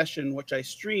Ryan's session, which I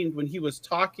streamed, when he was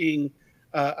talking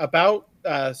about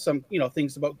some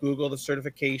things about Google, the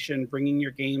certification, bringing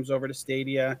your games over to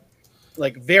Stadia.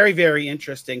 Like very, very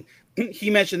interesting. He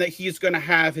mentioned that he's going to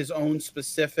have his own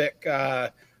specific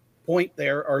point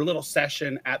there, or little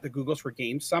session at the Googles for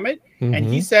Games Summit. And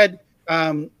he said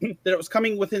that it was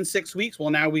coming within 6 weeks. Well,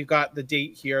 now we've got the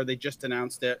date here. They just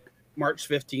announced it, March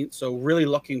 15th. So really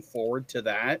looking forward to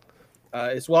that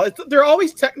as well. They're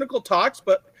always technical talks,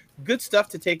 but good stuff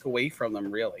to take away from them,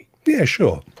 really. Yeah,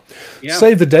 sure. Yeah.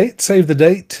 Save the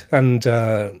date.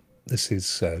 And this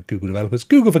is Google Developers.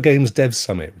 Google for Games Dev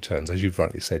Summit returns, as you've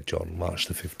rightly said, John, March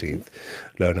the 15th.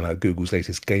 Learn about Google's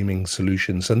latest gaming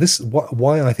solutions. And this,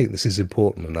 why I think this is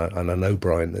important, and I know,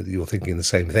 Brian, that you're thinking the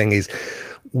same thing, is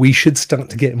we should start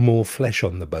to get more flesh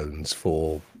on the bones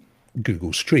for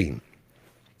Google Stream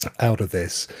out of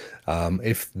this,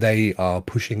 if they are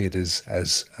pushing it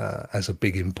as a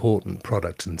big important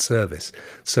product and service.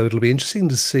 So it'll be interesting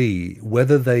to see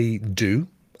whether they do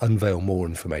unveil more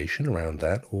information around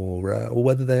that, or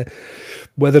whether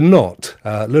not.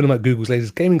 Learn about Google's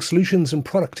latest gaming solutions and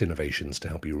product innovations to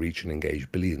help you reach and engage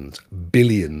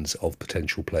billions of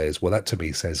potential players. Well, that to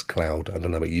me says cloud. I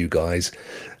don't know about you guys.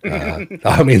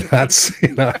 I mean, that's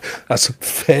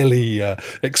fairly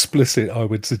explicit, I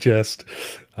would suggest.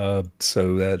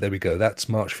 So there we go. That's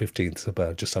March 15th,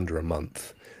 about just under a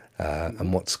month.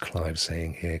 And what's Clive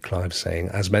saying here? Clive's saying,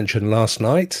 as mentioned last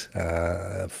night,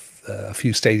 a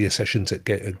few Stadia sessions at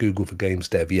Google for Games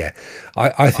Dev. Yeah,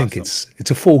 I think it's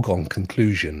a foregone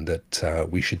conclusion that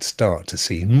we should start to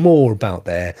see more about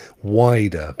their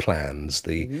wider plans,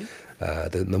 the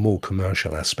more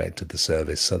commercial aspect of the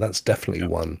service. So that's definitely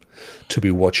one to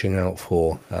be watching out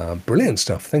for. Brilliant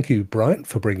stuff. Thank you, Brian,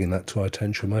 for bringing that to our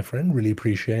attention, my friend. Really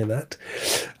appreciate that.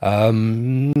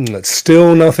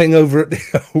 Still nothing over at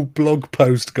the old blog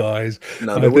post, guys.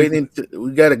 No, they're waiting.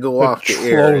 We got to go off the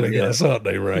air. Trolling us, aren't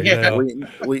they, Ray? Yeah.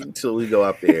 Wait until we go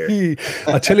off the air.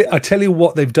 I tell you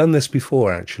what, they've done this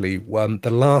before, actually.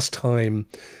 The last time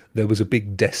there was a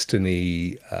big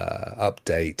Destiny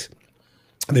update,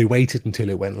 they waited until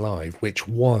it went live, which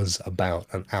was about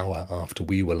an hour after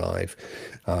we were live,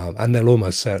 and they'll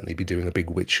almost certainly be doing a big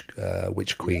Witch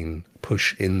Queen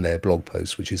push in their blog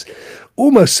post, which is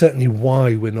almost certainly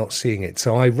why we're not seeing it.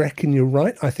 So I reckon you're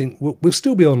right. I think we'll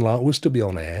still be online. We'll still be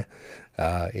on air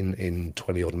in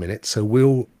 20 odd minutes. So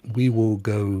we will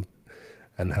go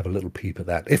and have a little peep at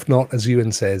that. If not, as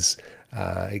Ewan says,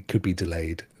 it could be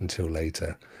delayed until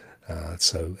later.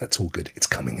 So that's all good. It's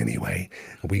coming anyway.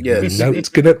 We know it's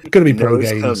gonna be pro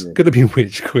games, gonna be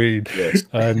Witch Queen,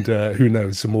 and who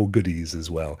knows, some more goodies as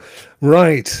well.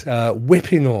 Right,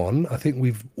 whipping on. I think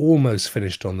we've almost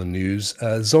finished on the news.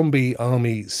 Zombie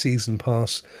Army Season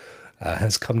Pass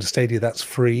has come to Stadia. That's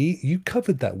free. You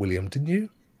covered that, William, didn't you?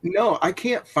 No, I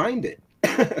can't find it.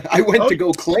 I went to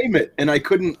go claim it, and I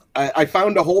couldn't. I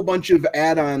found a whole bunch of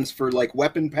add-ons for like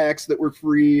weapon packs that were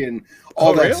free and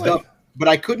all that stuff, but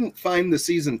I couldn't find the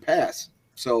season pass.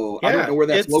 So I don't know where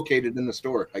that's located in the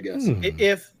store, I guess.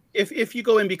 If you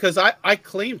go in, because I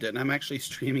claimed it, and I'm actually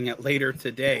streaming it later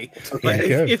today. But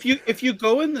if you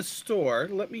go in the store,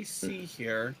 let me see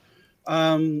here,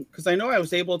 because I know I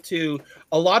was able to.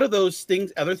 A lot of those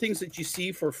things, other things that you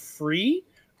see for free,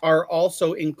 are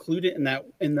also included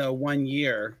in the 1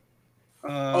 year.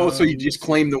 So you just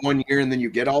claim the 1 year and then you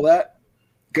get all that?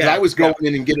 Because I was going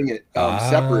in and getting it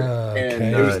separate,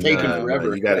 and it was taking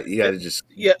forever. You got to just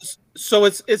So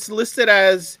it's listed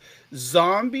as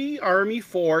Zombie Army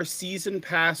 4 Season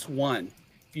Pass 1.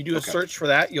 If you do a search for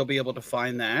that, you'll be able to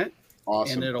find that.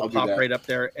 Awesome. And it'll pop right up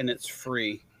there, and it's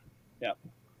free. Yeah.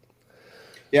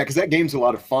 Yeah, because that game's a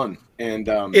lot of fun, and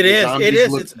it is.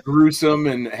 It's gruesome,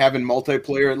 and having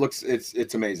multiplayer,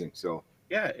 it's amazing. So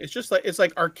yeah, it's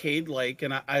like arcade like,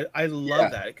 and I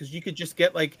love that, because you could just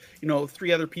get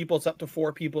 3 other people, it's up to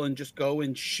 4 people, and just go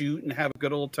and shoot and have a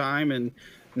good old time and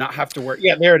not have to work.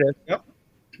 Yeah, there it is. Yep.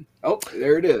 Oh,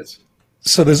 there it is.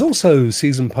 So there's also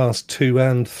Season Pass 2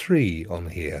 and 3 on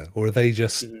here, or are they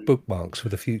just bookmarks for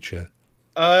the future?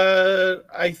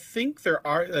 I think there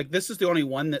are, this is the only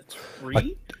one that's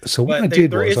free.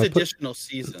 There is additional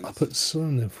seasons. I put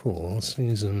Season 4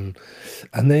 season,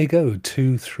 and there you go,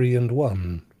 2, 3, and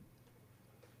 1.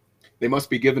 They must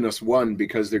be giving us 1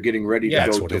 because they're getting ready to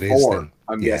go to 4.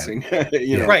 I'm guessing,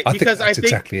 right? Because I think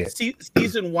exactly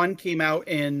season 1 came out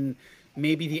in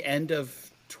maybe the end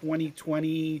of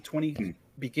 2020,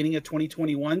 beginning of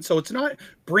 2021, so it's not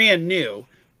brand new.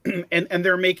 And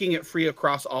they're making it free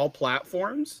across all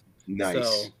platforms. Nice.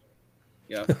 So,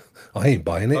 yeah. I ain't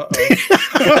buying it.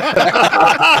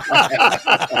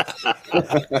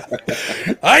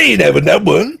 I ain't having that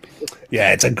one.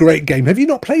 Yeah, it's a great game. Have you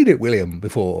not played it, William,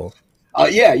 before?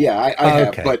 Yeah, I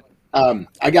have. But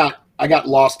I got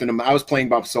lost in them. I was playing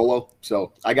Bob Solo,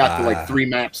 so I got to 3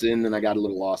 maps in, and I got a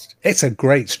little lost. It's a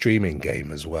great streaming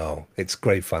game as well. It's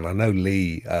great fun. I know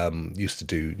Lee used to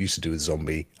do a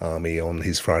Zombie Army on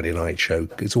his Friday night show.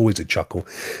 It's always a chuckle,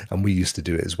 and we used to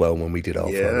do it as well when we did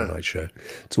our Friday night show.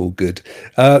 It's all good.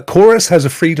 Chorus has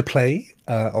a free to play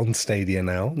on Stadia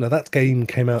now. Now that game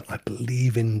came out, I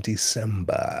believe, in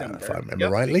December, if I remember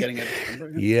rightly.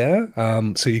 Yeah.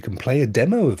 So you can play a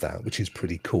demo of that, which is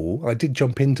pretty cool. I did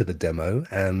jump into the demo,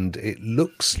 and it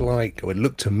looked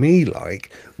to me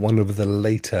like one of the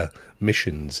later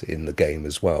missions in the game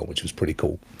as well, which was pretty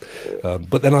cool.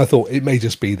 But then I thought it may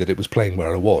just be that it was playing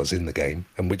where I was in the game,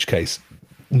 in which case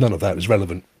none of that was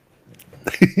relevant.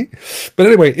 But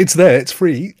anyway, it's there, it's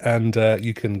free, and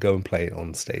you can go and play it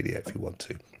on Stadia if you want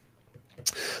to.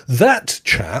 That,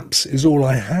 chaps, is all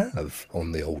I have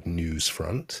on the old news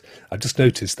front. I just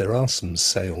noticed there are some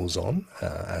sales on,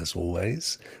 as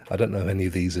always. I don't know if any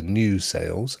of these are new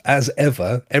sales. As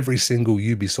ever, every single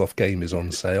Ubisoft game is on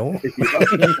sale.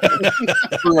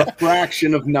 For a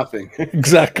fraction of nothing.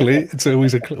 Exactly. It's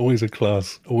always a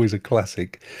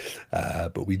classic.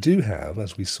 But we do have,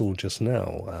 as we saw just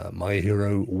now, My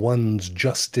Hero 1's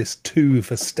Justice 2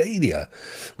 for Stadia,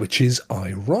 which is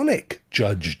ironic,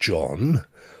 Judge John,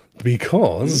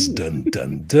 because, dun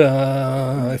dun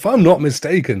dun, if I'm not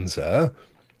mistaken, sir,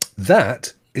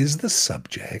 that is the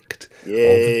subject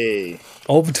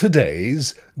of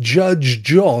today's Judge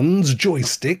John's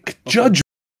Joystick Judgment.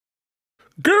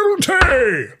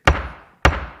 Guilty!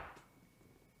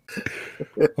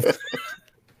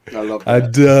 I love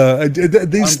that.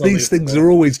 And these things are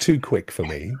always too quick for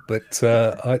me, but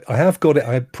I have got it.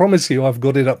 I promise you, I've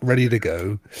got it up ready to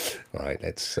go. All right,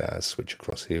 let's switch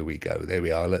across. Here we go. There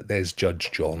we are. There's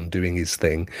Judge John doing his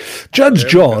thing. Judge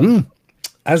John,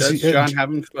 John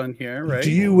having fun here, right?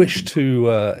 Do you wish to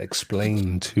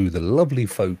explain to the lovely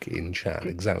folk in chat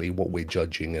exactly what we're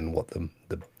judging and what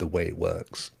the way it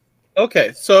works?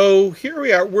 Okay, so here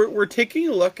we are. We're taking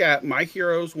a look at My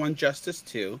Heroes 1 Justice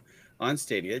 2 on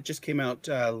Stadia. It just came out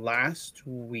last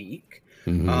week.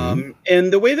 Mm-hmm.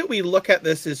 And the way that we look at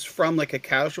this is from like a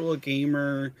casual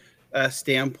gamer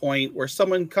standpoint, where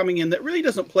someone coming in that really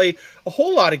doesn't play a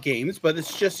whole lot of games, but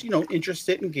it's just,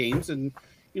 interested in games. And,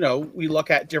 we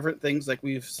look at different things like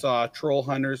we've saw Troll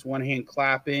Hunters, One Hand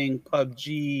Clapping,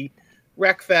 PUBG,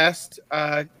 Wreckfest,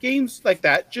 games like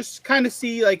that. Just kind of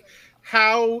see like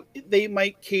how they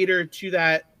might cater to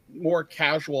that more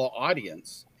casual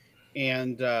audience.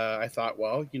 And I thought,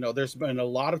 well, there's been a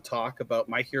lot of talk about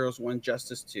My Heroes 1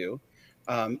 Justice 2.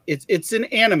 It's an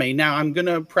anime. Now, I'm going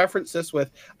to preference this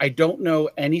with, I don't know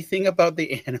anything about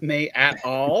the anime at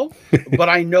all, but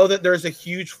I know that there's a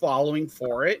huge following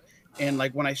for it. And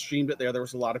like when I streamed it there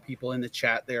was a lot of people in the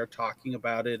chat there talking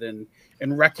about it and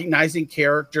recognizing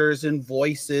characters and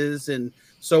voices. And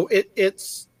so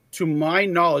it's, to my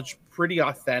knowledge, pretty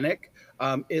authentic.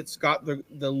 It's got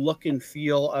the look and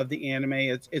feel of the anime.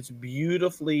 It's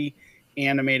beautifully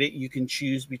animated. You can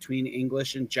choose between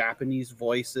English and Japanese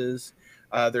voices.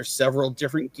 There's several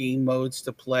different game modes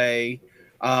to play.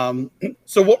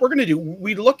 So what we're going to do,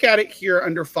 we look at it here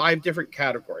under 5 different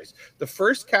categories. The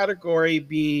first category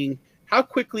being how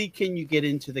quickly can you get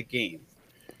into the game?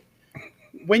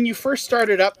 When you first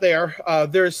started up there,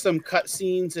 there's some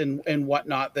cutscenes and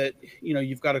whatnot that, you know,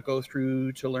 you've got to go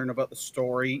through to learn about the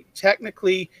story.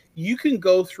 Technically, you can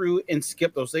go through and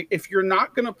skip those. Like, if you're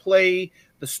not going to play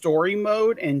the story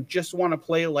mode and just want to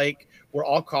play, like, where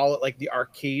I'll call it like the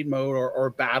arcade mode or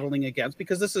battling against,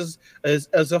 because this is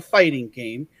as a fighting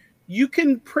game, you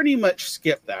can pretty much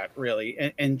skip that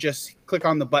really and just click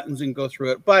on the buttons and go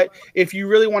through it. But if you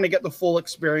really want to get the full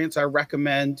experience, I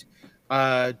recommend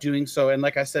doing so. And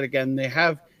like I said, again, they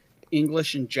have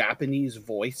English and Japanese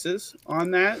voices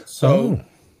on that. So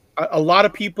a lot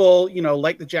of people, you know,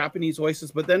 like the Japanese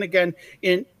voices, but then again,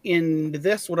 in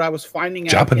this, what I was finding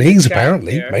out, Japanese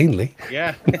apparently there, mainly,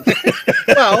 yeah.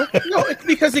 Well, no, it's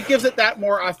because it gives it that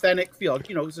more authentic feel,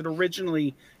 you know, because it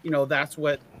originally, you know, that's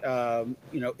what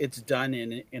you know, it's done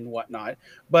in and whatnot.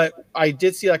 But I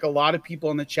did see like a lot of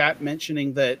people in the chat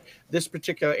mentioning that this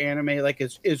particular anime like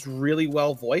is really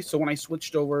well voiced. So when I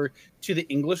switched over to the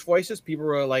English voices, people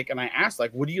were like, and I asked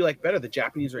like, what do you like better, the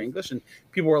Japanese or English? And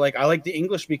people were like, I like the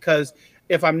English because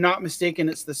if I'm not mistaken,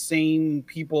 it's the same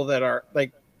people that are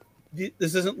like,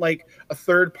 this isn't like a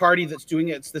third party that's doing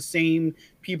it. It's the same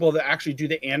people that actually do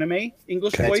the anime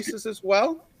English voices as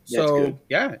well. So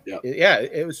yeah,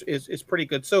 it's pretty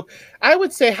good. So I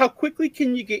would say, how quickly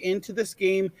can you get into this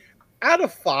game? Out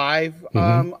of 5,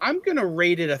 I'm gonna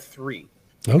rate it a 3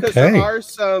 because there are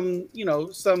some, you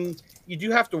know, you do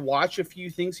have to watch a few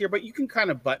things here, but you can kind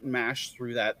of button mash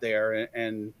through that there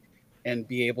and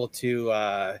be able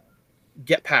to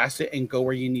get past it and go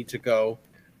where you need to go.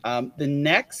 The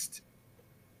next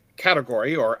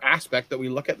category or aspect that we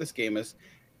look at this game is,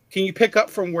 can you pick up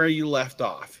from where you left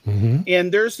off?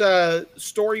 And there's a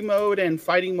story mode and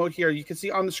fighting mode here. You can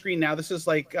see on the screen now, this is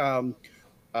like a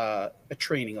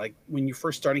training. Like when you're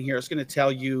first starting here, it's going to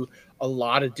tell you a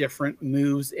lot of different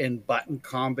moves and button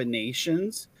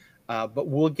combinations. But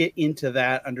we'll get into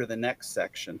that under the next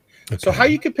section. So how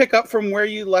you can pick up from where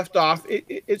you left off,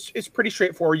 it's pretty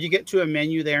straightforward. You get to a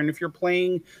menu there, and if you're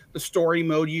playing the story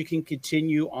mode, you can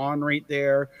continue on right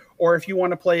there. Or if you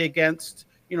want to play against,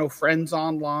 you know, friends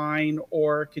online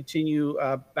or continue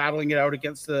battling it out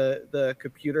against the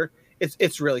computer,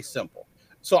 it's really simple.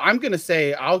 So I'm going to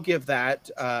say I'll give that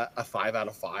a 5 out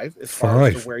of 5 as far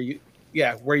as to where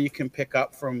you can pick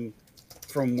up from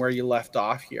where you left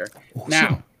off here. Awesome.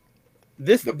 Now,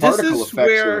 the particle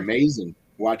effects are amazing.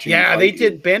 Watching, they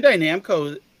did. Bandai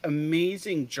Namco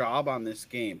amazing job on this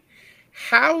game.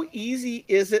 How easy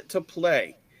is it to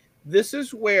play? This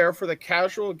is where, for the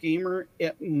casual gamer,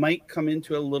 it might come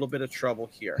into a little bit of trouble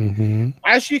here.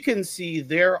 As you can see,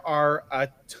 there are a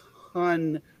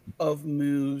ton of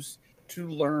moves to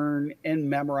learn and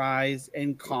memorize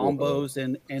and combos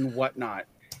and whatnot.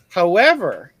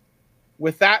 However,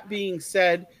 with that being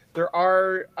said, there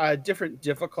are different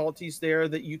difficulties there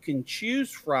that you can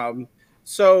choose from.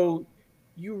 So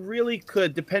you really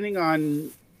could, depending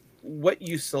on what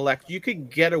you select, you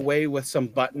could get away with some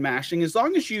button mashing as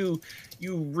long as you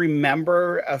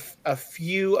remember a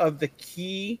few of the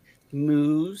key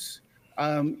moves.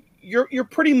 You're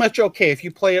pretty much okay if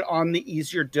you play it on the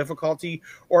easier difficulty,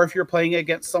 or if you're playing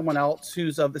against someone else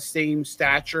who's of the same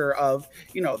stature of,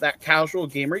 you know, that casual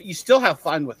gamer. You still have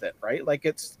fun with it, right? Like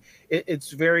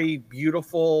it's very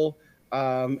beautiful,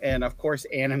 and of course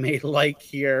anime-like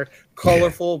here,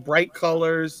 colorful, bright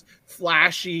colors,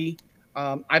 flashy.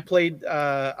 I played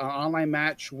an online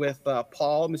match with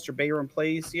Paul, Mr. Bayram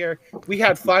Plays here. We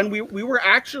had fun. We were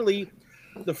actually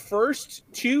the first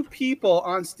 2 people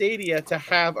on Stadia to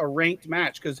have a ranked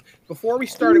match, because before we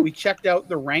started, we checked out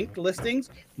the ranked listings.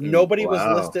 Nobody was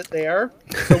listed there,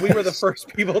 so we were the first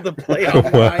people to play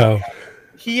online.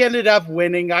 He ended up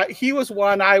winning. He was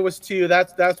 1, I was 2.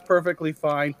 That's perfectly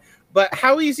fine. But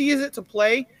how easy is it to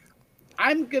play?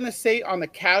 I'm gonna say on the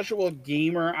casual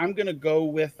gamer, I'm gonna go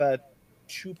with a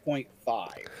 2.5.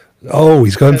 Oh,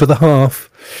 he's going for the half.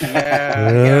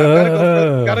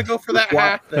 Yeah, gotta go for that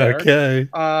half there. Okay.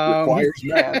 Requires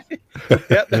math.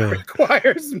 Yeah, that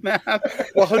requires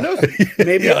math. Well, who knows?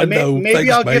 Maybe Yeah, I know. maybe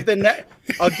Thanks, I'll mate.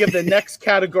 give the next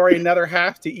category another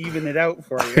half to even it out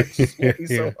for you. It just won't be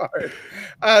so hard.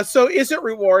 So is it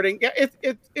rewarding? Yeah,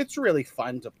 it's really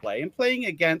fun to play, and playing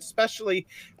against, especially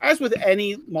as with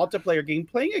any multiplayer game,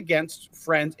 playing against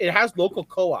friends. It has local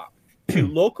co-op.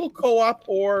 Local co-op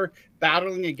or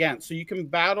battling against, so you can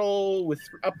battle with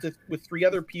with 3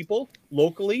 other people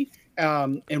locally,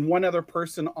 and 1 other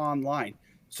person online.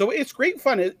 So it's great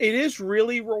fun. It is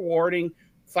really rewarding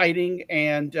fighting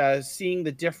and seeing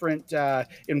the different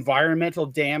environmental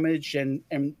damage and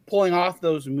pulling off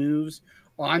those moves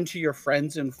onto your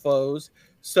friends and foes.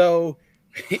 So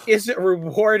is it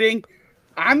rewarding?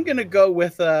 I'm gonna go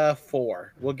with a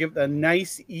 4. We'll give it a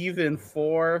nice even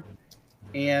 4.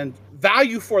 And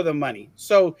value for the money.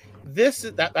 So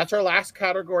that's our last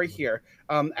category here.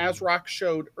 As Rock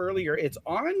showed earlier, it's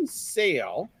on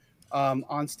sale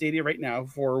on Stadia right now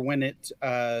for when it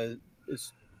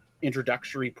is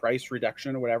introductory price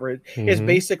reduction or whatever. It is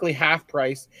basically half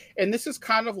price. And this is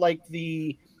kind of like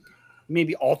the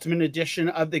maybe ultimate edition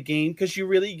of the game, because you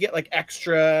really get like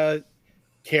extra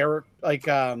care, like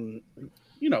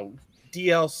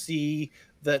DLC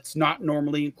that's not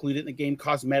normally included in the game,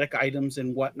 cosmetic items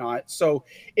and whatnot. So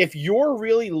if you're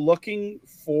really looking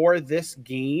for this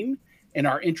game and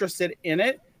are interested in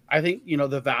it, I think,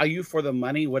 the value for the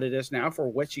money, what it is now for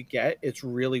what you get, it's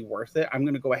really worth it. I'm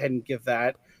going to go ahead and give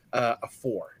that a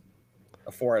 4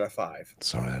 out of 5.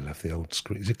 Sorry, I left the old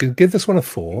screen. You can give this one a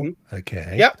 4.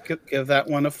 Okay. Yep. Give that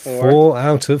one a 4. 4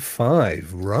 out of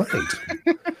 5. Right.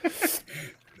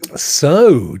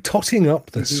 So, totting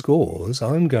up the scores,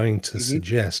 I'm going to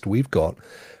suggest we've got,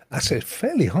 that's a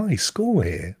fairly high score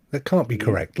here. That can't be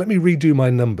correct. Let me redo my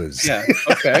numbers. Yeah,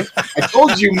 okay. I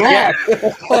told you, Matt.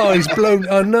 Oh, he's blown.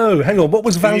 Oh, no. Hang on. What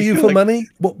was value for money?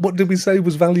 What did we say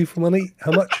was value for money?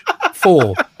 How much?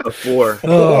 4. A 4.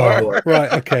 Oh,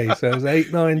 right. Okay. So, it's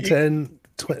 8, 9, 10,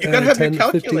 20, you gotta have 10, your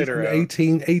calculator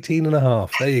 15, 18 and a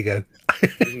half. There you go.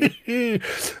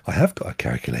 I have got a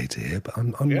calculator here, but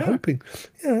I'm hoping.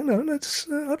 Yeah, no, that's.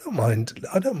 I don't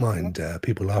mind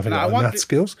people laughing at my math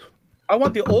skills. I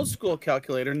want the old school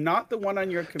calculator, not the one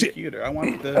on your computer. I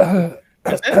want the.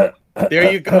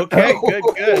 There you go. Okay,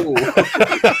 good.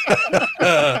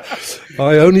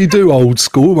 I only do old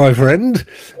school, my friend,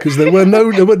 because there were no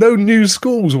new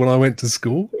schools when I went to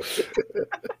school.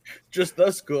 Just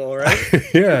the school, right?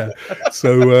 Yeah.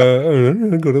 So where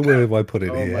have I put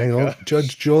it here? Hang on.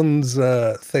 Judge John's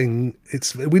thing.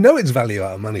 We know it's value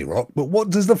out of money, Rock, but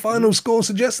what does the final score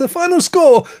suggest? The final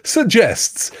score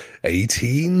suggests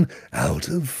 18 out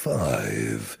of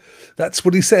 5. That's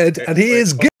what he said, and he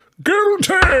is guilty.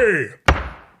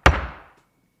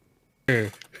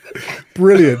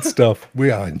 Brilliant stuff.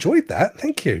 I enjoyed that.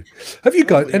 Thank you. Have you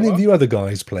guys? Any of you other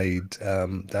guys played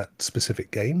that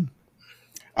specific game?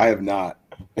 I have not.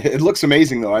 It looks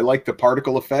amazing, though. I like the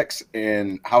particle effects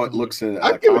and how it looks in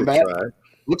combat.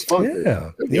 Looks fun.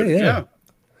 Yeah.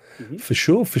 For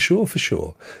sure.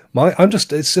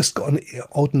 It's just got an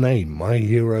odd name. My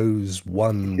Heroes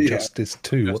 1, Justice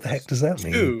 2. What the heck does that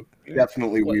mean?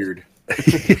 Definitely weird.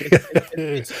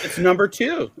 It's number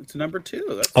 2. It's number 2.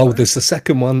 That's fine. There's the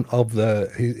second one of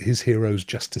his heroes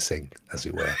justicing, as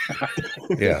it were.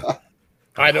 Yeah.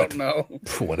 I don't know.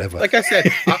 Whatever. Like I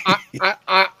said,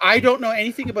 I don't know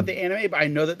anything about the anime, but I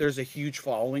know that there's a huge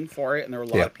following for it, and there are a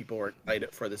lot of people who are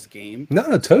excited for this game.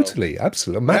 No, totally,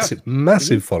 absolutely,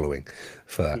 massive following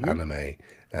for anime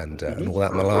and all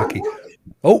that malarkey.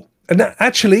 Oh, and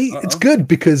actually, it's good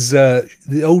because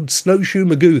the old Snowshoe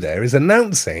Magoo there is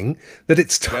announcing that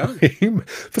it's time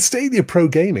for Stadia Pro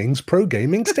Gaming's Pro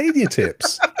Gaming Stadia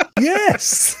Tips.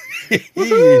 Yes.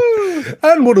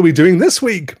 And what are we doing this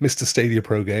week, Mr. Stadia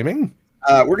Pro Gaming?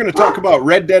 We're going to talk about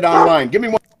Red Dead Online. Give me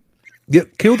one.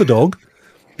 Yep, kill the dog.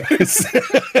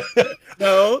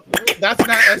 No, that's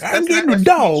not. I'm getting a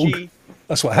dog.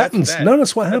 That's what happens. No,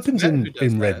 that's what happens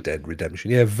in Red Dead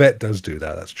Redemption. Yeah, Vet does do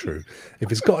that. That's true.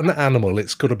 If it's got an animal,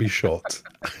 it's got to be shot.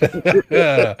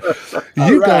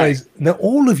 Guys, now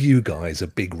all of you guys are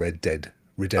big Red Dead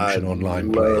Redemption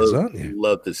Online players, aren't you?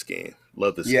 Love this game.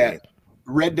 Game.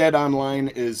 Red Dead Online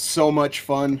is so much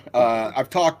fun. I've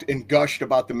talked and gushed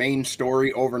about the main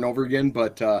story over and over again,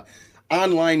 but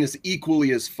online is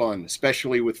equally as fun,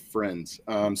 especially with friends.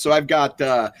 So I've got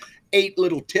 8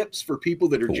 little tips for people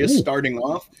that are just starting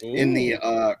off in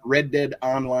the Red Dead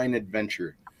Online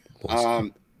adventure.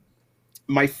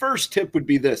 My first tip would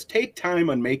be this: take time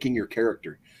on making your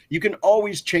character. You can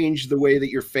always change the way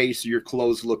that your face or your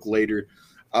clothes look later,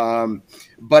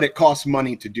 but it costs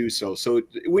money to do so. So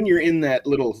when you're in that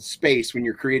little space, when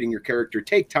you're creating your character,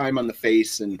 take time on the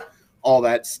face and all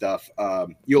that stuff.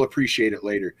 You'll appreciate it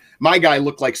later. My guy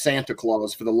looked like Santa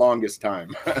Claus for the longest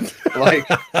time. Like,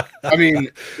 I mean,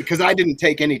 because I didn't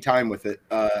take any time with it.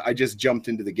 I just jumped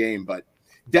into the game. But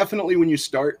definitely when you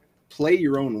start, play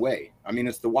your own way. I mean,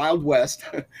 it's the Wild West.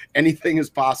 Anything is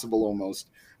possible almost.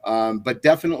 But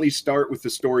definitely start with the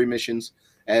story missions,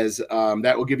 as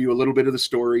that will give you a little bit of the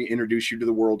story, introduce you to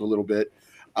the world a little bit.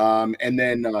 And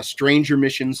then stranger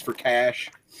missions for cash.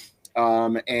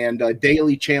 And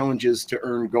daily challenges to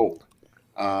earn gold.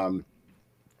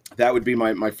 That would be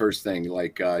my first thing.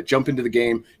 Like, jump into the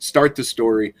game, start the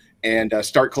story, and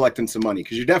start collecting some money,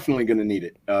 because you're definitely going to need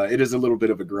it. It is a little bit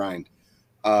of a grind.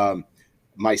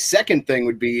 My second thing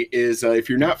would be is if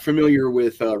you're not familiar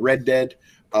with Red Dead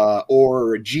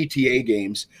or GTA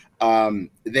games,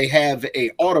 they have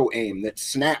a auto aim that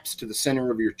snaps to the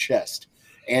center of your chest.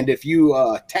 And if you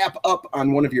tap up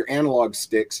on one of your analog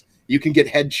sticks, you can get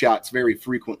headshots very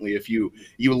frequently if you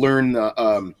learn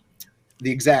the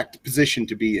exact position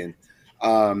to be in.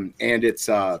 And it's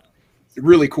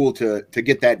really cool to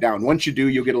get that down. Once you do,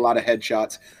 you'll get a lot of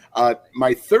headshots.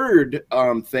 My third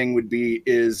thing would be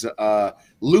is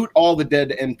loot all the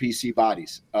dead NPC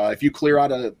bodies. If you clear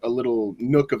out a little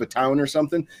nook of a town or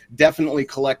something, definitely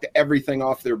collect everything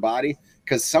off their body,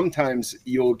 because sometimes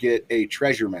you'll get a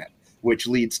treasure map, which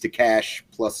leads to cash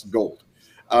plus gold.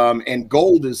 And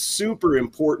gold is super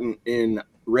important in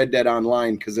Red Dead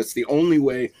Online, because it's the only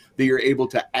way that you're able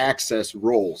to access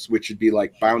roles, which would be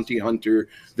like Bounty Hunter,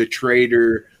 the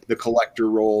Trader, the Collector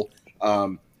role.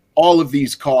 All of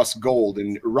these cost gold,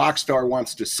 and Rockstar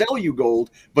wants to sell you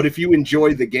gold, but if you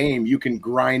enjoy the game, you can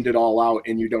grind it all out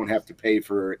and you don't have to pay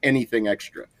for anything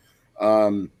extra.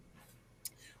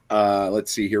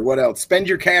 Let's see here. What else? Spend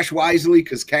your cash wisely,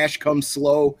 because cash comes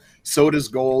slow. So does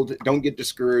gold. Don't get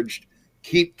discouraged.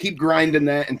 Keep grinding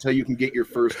that until you can get your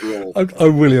first roll.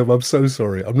 Oh, William, I'm so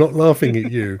sorry. I'm not laughing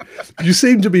at you. You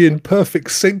seem to be in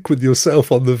perfect sync with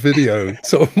yourself on the video.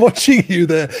 So I'm watching you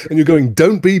there, and you're going,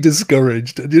 "Don't be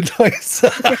discouraged." And you're like,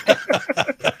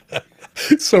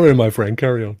 sorry, my friend.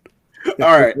 Carry on.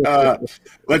 All right.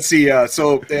 Let's see.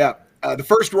 The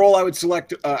first role I would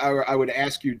select, I would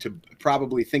ask you to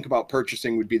probably think about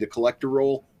purchasing would be the Collector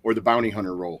role or the Bounty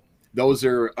Hunter role. Those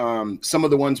are some of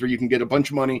the ones where you can get a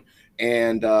bunch of money,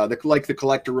 and like the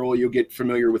Collector role, you'll get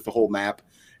familiar with the whole map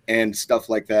and stuff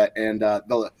like that. And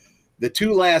the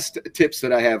two last tips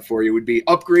that I have for you would be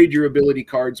upgrade your ability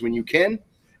cards when you can,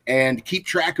 and keep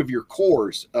track of your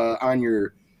cores on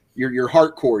your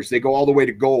heart cores. They go all the way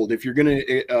to gold. If you're going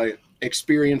to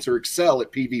experience or excel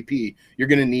at PvP, you're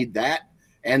going to need that.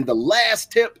 And the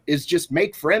last tip is just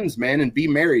make friends, man, and be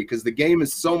merry, because the game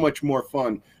is so much more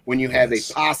fun when you have a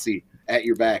posse at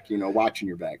your back, watching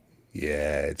your back.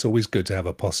 Yeah, it's always good to have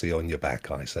a posse on your back,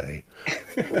 I say.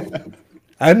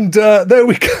 And there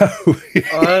we go.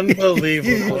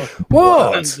 Unbelievable.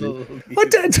 What? Unbelievable.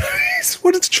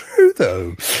 Well, it's true,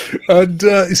 though. And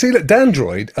you see, look,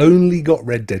 Dandroid only got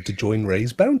Red Dead to join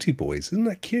Ray's Bounty Boys. Isn't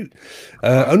that cute?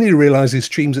 Only to realise his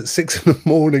stream's at 6 in the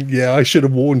morning. Yeah, I should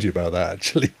have warned you about that,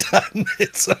 actually. Damn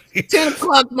it. 10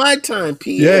 o'clock my time,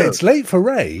 PM. Yeah, it's late for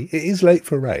Ray. It is late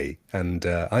for Ray. And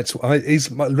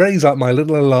Ray's like my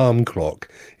little alarm clock.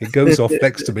 It goes off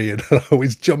next to me, and I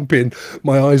always jump in,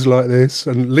 my eyes like this.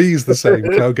 And Lee's the same,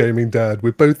 Cloud Gaming Dad.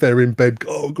 We're both there in bed.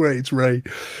 Oh, great, it's Ray.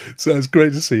 So it's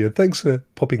great to see you. Thanks for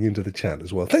popping into the chat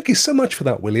as well. Thank you so much for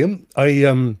that, William.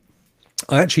 I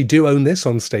actually do own this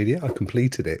on Stadia. I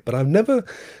completed it, but I've never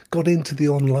got into the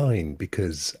online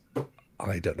because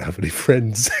I don't have any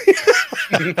friends.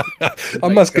 I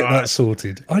must get that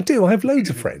sorted. I do. I have loads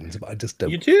of friends, but I just don't.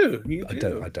 You do. I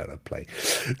don't have play.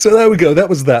 So there we go. That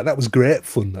was that. That was great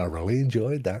fun. I really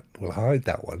enjoyed that. We'll hide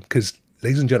that one because,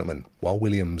 ladies and gentlemen, while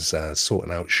William's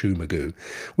sorting out Shoo Magoo,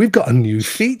 we've got a new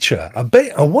feature.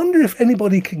 I wonder if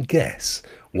anybody can guess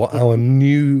what our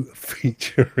new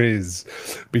feature is,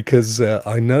 because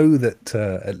I know that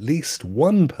at least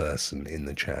one person in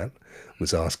the chat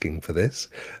was asking for this,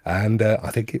 and I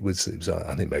think it was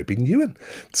I think maybe Ewan.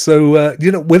 So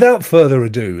without further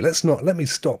ado, let me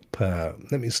stop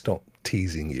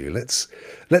teasing you.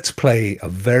 Let's play a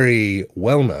very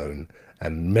well-known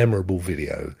and memorable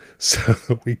video so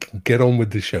that we can get on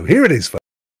with the show. Here it is, folks.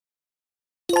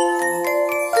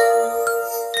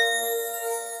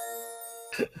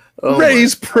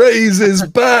 Ray's Praise is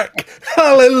back.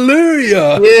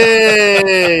 Hallelujah.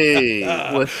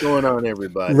 Yay. What's going on,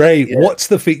 everybody? Ray, what's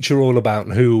the feature all about,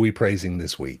 and who are we praising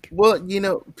this week? Well,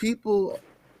 people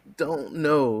don't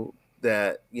know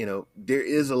that, there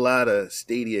is a lot of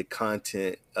Stadia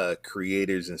content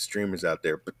creators and streamers out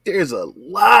there, but there's a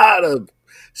lot of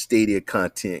Stadia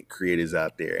content creators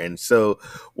out there. And so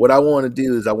what I want to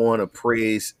do is I want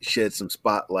to shed some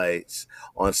spotlights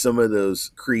on some of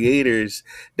those creators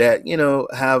that,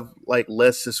 have like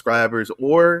less subscribers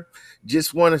or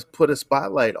just want to put a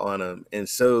spotlight on them. And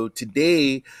so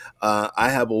today I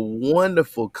have a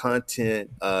wonderful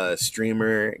content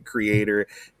streamer creator.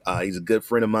 He's a good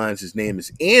friend of mine. His name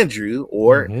is Andrew,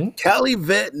 or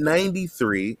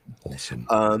CaliVet93.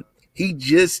 Awesome.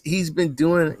 He's been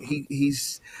doing,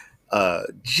 he's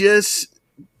just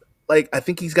like, I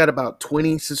think he's got about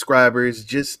 20 subscribers,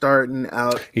 just starting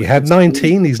out. He had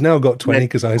 19. He's now got 20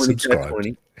 because I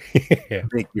subscribed. Yeah.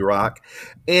 Thank you, Rock.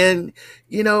 And,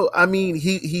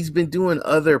 he's been doing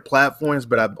other platforms,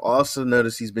 but I've also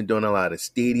noticed he's been doing a lot of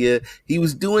Stadia. He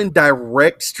was doing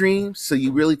direct streams, so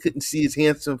you really couldn't see his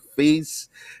handsome face.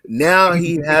 Now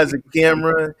he has a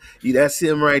camera. That's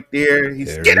him right there.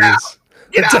 He's there get he out. Is.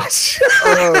 Get out.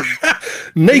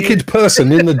 Naked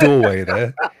person in the doorway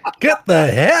there. Get the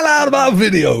hell out of our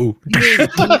video. He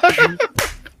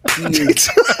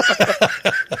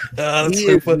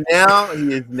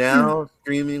is now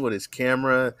streaming with his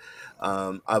camera.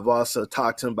 I've also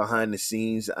talked to him behind the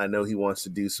scenes. I know he wants to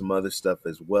do some other stuff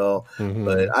as well,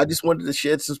 but I just wanted to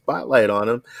shed some spotlight on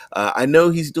him. I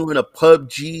know he's doing a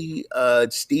PUBG,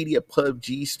 Stadia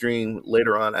PUBG stream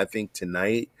later on, I think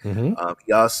tonight.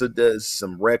 He also does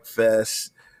some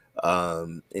Wreckfest.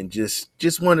 And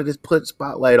just wanted to put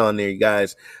spotlight on there, you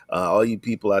guys. All you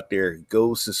people out there,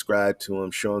 go subscribe to him,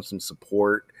 show him some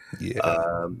support,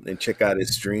 and check out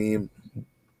his stream.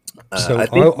 So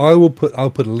I'll put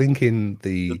a link in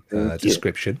the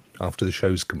description after the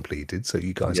show's completed, so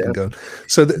you guys can go.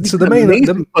 So the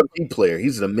PUBG player.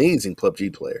 He's an amazing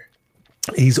PUBG player.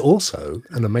 He's also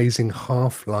an amazing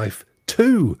Half-Life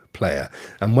 2 player.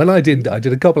 And when I did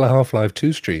a couple of Half-Life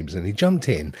 2 streams, and he jumped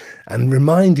in and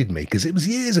reminded me, because it was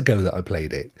years ago that I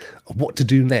played it, of what to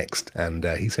do next. And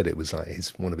he said it was like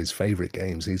one of his favorite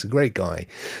games. He's a great guy.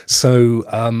 So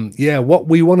what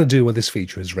we want to do with this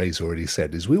feature, as Ray's already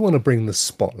said, is we want to bring the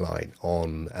spotlight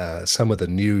on some of the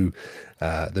newer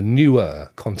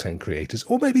content creators,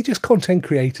 or maybe just content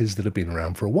creators that have been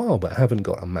around for a while but haven't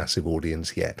got a massive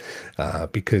audience yet,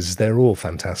 because they're all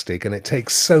fantastic, and it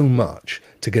takes so much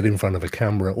to get in front of a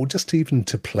camera or just even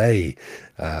to play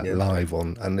live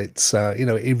on, and it's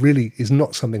it really is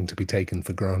not something to be taken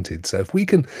for granted. So if we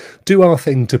can do our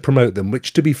thing to promote them,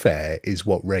 which to be fair is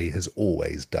what Ray has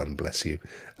always done, bless you,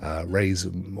 Ray's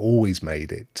always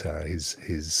made it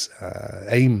his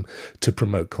aim to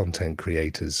promote content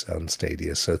creators on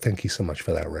Stadia. So thank you so much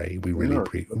for that, Ray. We really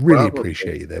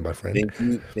appreciate you there, my friend.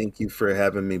 Thank you for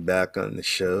having me back on the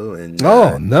show. And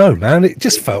no, man, it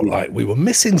just felt like we were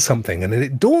missing something, and then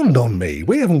it dawned on me,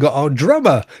 we haven't got our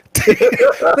drummer.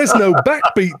 There's no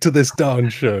backbeat to this darn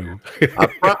show.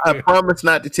 I promise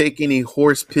not to take any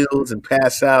horse pills and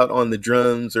pass out on the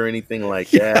drums or anything like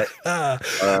that.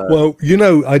 Well, you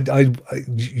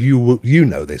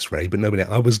know this, Ray, but nobody.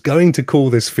 I was going to call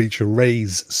this feature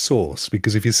Ray's Sauce,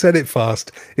 because if you said it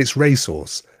fast, it's Ray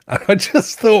Sauce. I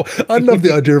just thought, I love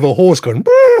the idea of a horse going,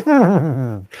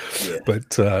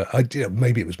 but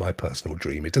maybe it was my personal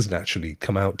dream. It doesn't actually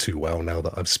come out too well now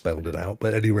that I've spelled it out,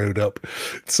 but Eddie rode up.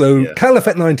 So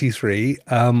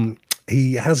CaliVet93,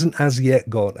 he hasn't as yet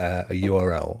got a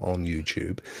URL on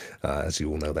YouTube. As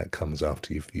you all know, that comes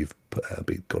after you've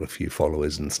got a few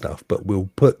followers and stuff, but we'll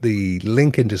put the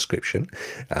link in description.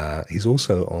 He's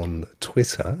also on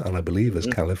Twitter, and I believe as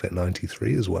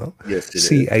CaliVet93 as well. Yes,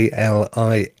 it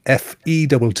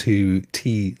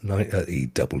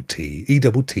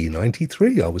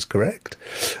CaliFEET93. I was correct.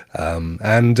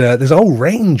 And there's a whole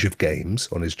range of games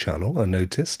on his channel, I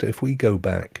noticed. If we go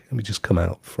back, let me just come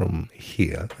out from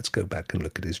here. Let's go back and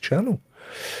look at his channel.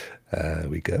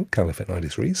 We go,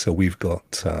 CaliVet93. So we've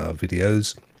got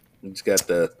videos. He's got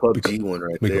the PUBG one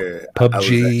right there.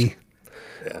 PUBG.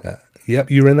 Yep,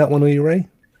 you in that one, are you, Ray?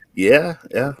 Yeah.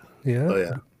 Oh,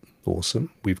 yeah. Awesome.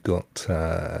 We've got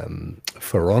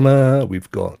For Honor.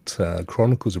 We've got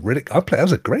Chronicles of Riddick. That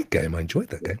was a great game. I enjoyed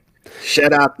that game.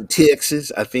 Shout out to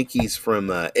Texas. I think he's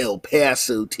from El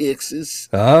Paso, Texas.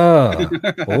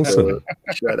 Awesome.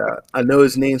 Shout out. I know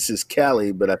his name says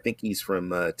Cali, but I think he's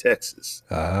from Texas.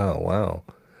 Wow.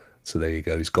 So there you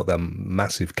go. He's got that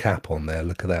massive cap on there.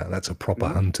 Look at that. That's a proper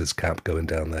hunter's cap going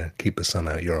down there. Keep the sun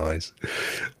out your eyes.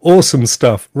 Awesome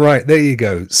stuff. Right, there you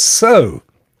go. So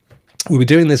we'll be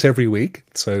doing this every week,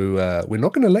 so we're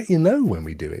not going to let you know when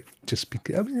we do it, just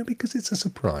because it's a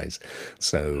surprise.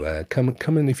 So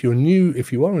come in if you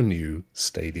are a new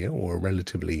Stadia or a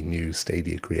relatively new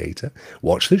Stadia creator.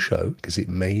 Watch the show, because it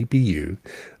may be you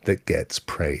that gets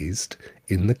praised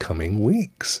in the coming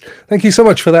weeks. Thank you so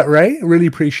much for that, Ray. Really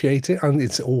appreciate it, and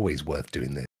it's always worth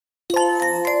doing this.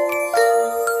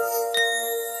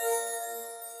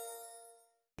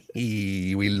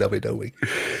 We love it, don't we?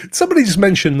 Somebody just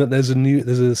mentioned that there's a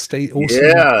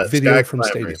awesome video from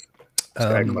Stadia.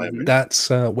 That's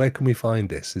where can we find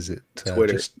this? Is it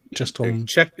Twitter? Just on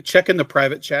check in the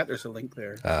private chat. There's a link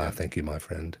there. Thank you, my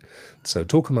friend. So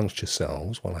talk amongst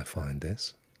yourselves while I find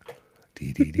this. All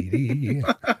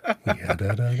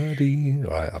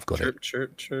right, I've got it.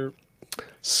 Chirp.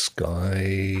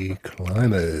 Sky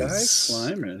Climbers.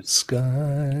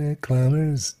 Sky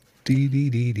Climbers.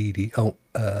 Oh,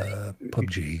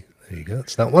 PUBG. There you go.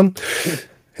 That's that one.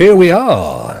 Here we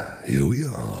are.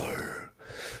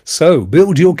 So,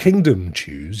 build your kingdom,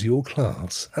 choose your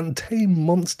class, and tame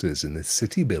monsters in this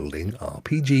city-building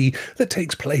RPG that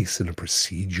takes place in a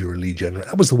procedurally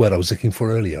generated... That was the word I was looking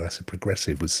for earlier. I said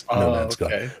progressive was No Man's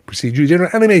Sky. Procedurally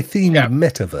generated anime-themed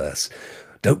metaverse.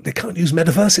 They can't use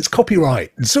metaverse. It's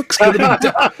copyright. Zook's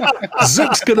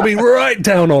gonna be right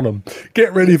down on them.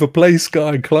 Get ready for Play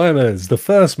Sky Climbers, the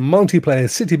first multiplayer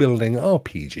city building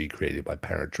RPG created by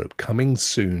Paratrope, coming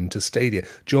soon to Stadia.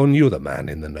 John, you're the man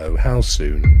in the know. How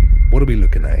soon? What are we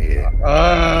looking at here?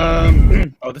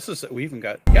 We even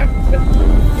got Try to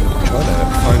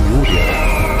find the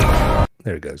audio.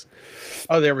 There it goes.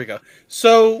 Oh, there we go.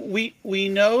 So we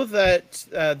know that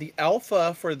the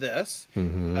alpha for this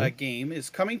game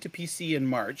is coming to PC in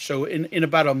March. So in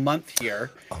about a month here,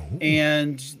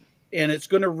 and it's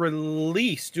going to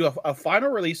do a final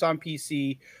release on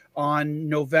PC on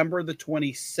November the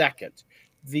 22nd.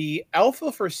 The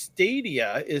alpha for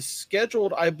Stadia is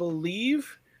scheduled, I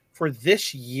believe, for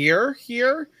this year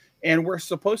here, and we're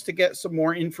supposed to get some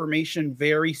more information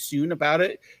very soon about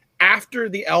it after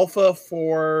the alpha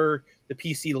for the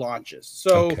PC launches.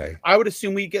 So I would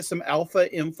assume we get some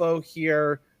alpha info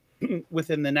here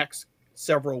within the next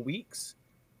several weeks.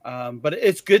 But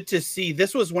it's good to see.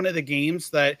 This was one of the games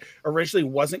that originally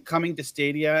wasn't coming to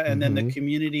Stadia, and then the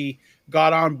community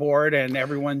got on board, and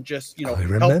everyone just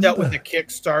helped out with the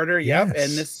Kickstarter. Yes. Yep,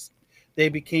 and they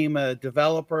became a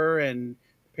developer. And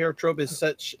Paratrope is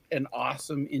such an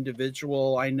awesome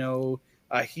individual. I know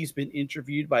he's been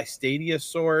interviewed by Stadia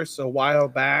Source a while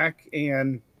back,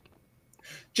 and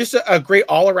just a great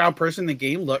all-around person. The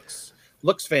game looks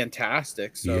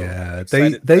fantastic. So yeah,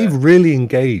 they've really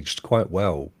engaged quite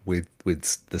well with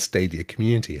the Stadia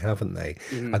community, haven't they?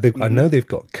 I know they've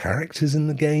got characters in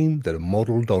the game that are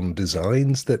modeled on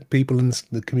designs that people in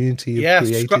the community have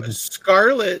created.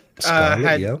 Scarlet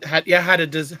had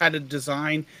a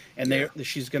design, and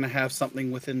she's going to have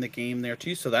something within the game there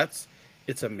too. So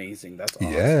it's amazing. That's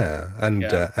awesome. Yeah, and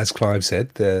as Clive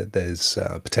said, there's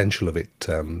potential of it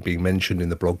being mentioned in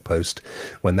the blog post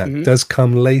when that does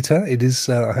come later. It is,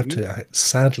 I have to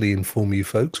sadly inform you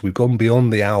folks, we've gone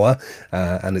beyond the hour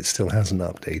and it still hasn't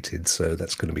updated, so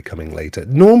that's going to be coming later.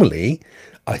 Normally,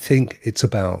 I think it's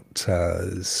about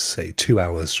say 2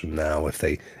 hours from now if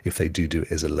they do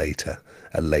it as a later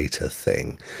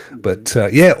thing. But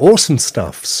awesome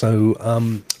stuff. So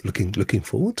looking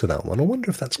forward to that one. I wonder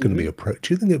if that's going to be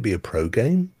do you think it'll be a pro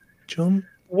game, John?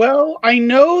 Well, I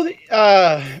know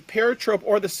Paratrope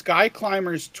or the Sky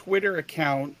Climbers Twitter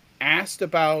account asked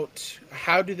about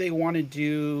how do they want to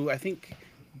do, I think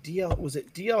was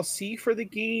it DLC for the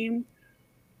game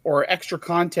or extra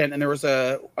content, and there was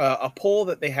a poll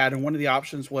that they had, and one of the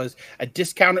options was a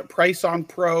discounted price on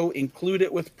Pro, include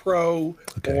it with Pro,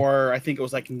 or I think it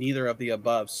was like neither of the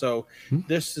above. So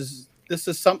this is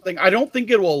something, I don't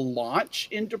think it will launch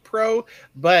into Pro,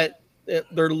 but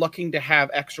they're looking to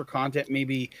have extra content,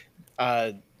 maybe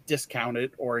discount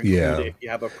it or include it if you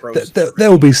have a Pro.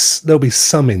 There'll be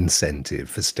some incentive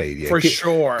for Stadia for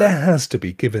sure. There has to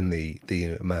be, given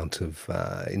the amount of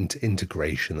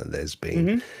integration that there's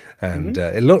been, and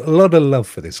a lot of love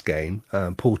for this game.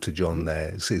 Porter John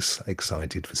there is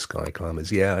excited for Sky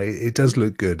Climbers. Yeah, it does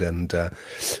look good, and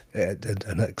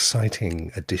an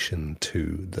exciting addition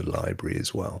to the library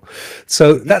as well.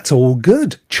 So that's all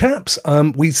good, chaps.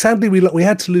 We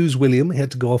had to lose William. He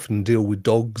had to go off and deal with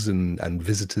dogs and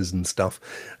visitors and stuff.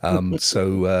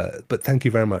 But thank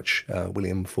you very much,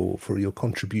 William, for your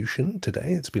contribution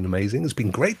today. It's been amazing. It's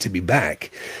been great to be back.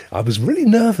 I was really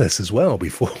nervous as well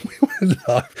before we went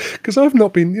live, because I've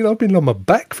been on my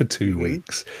back for 2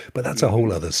 weeks, but that's a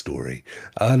whole other story.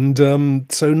 And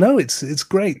so no, it's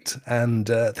great. And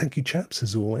thank you, chaps,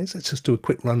 as always. Let's just do a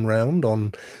quick run round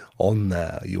on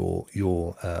your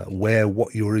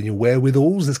what you're in your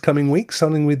wherewithals this coming week.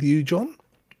 Starting with you, John.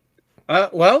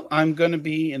 Well, I'm going to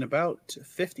be in about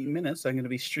 50 minutes. I'm going to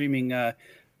be streaming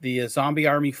the Zombie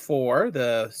Army 4,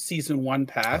 the Season 1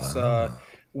 pass,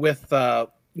 with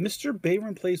Mr.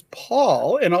 Bayron Plays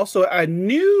Paul, and also a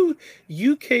new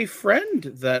UK friend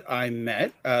that I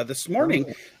met this morning.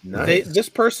 Oh, nice. This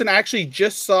person actually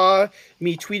just saw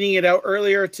me tweeting it out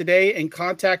earlier today and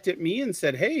contacted me and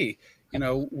said, hey, you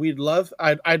know,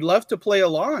 I'd love to play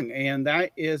along. And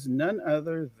that is none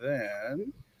other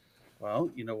than...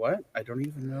 Well, you know what? I don't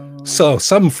even know. So,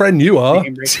 some friend you are.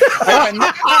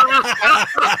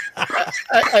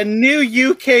 A new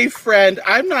UK friend.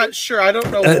 I'm not sure. I don't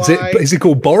know why. Is he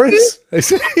called Boris?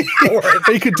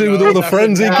 He could do with all the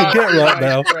friends he could get right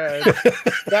now.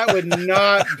 That would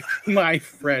not be my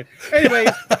friend. Anyway,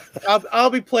 I'll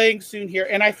be playing soon here.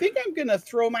 And I think I'm going to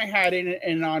throw my hat in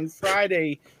and on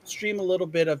Friday stream a little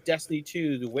bit of Destiny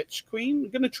 2, The Witch Queen.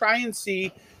 I'm going to try and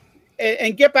see...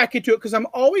 and get back into it because I'm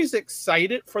always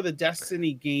excited for the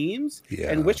Destiny games.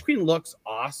 Yeah. And Witch Queen looks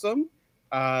awesome.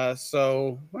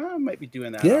 So I might be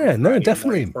doing that. Yeah, no,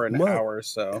 definitely. For an hour or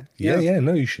so. Yeah,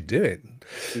 no, you should do it.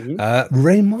 Mm-hmm.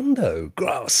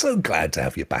 Raymondo, so glad to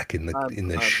have you back in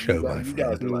the show, my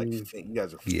friend. You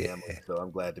guys are family, so I'm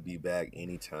glad to be back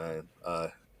anytime.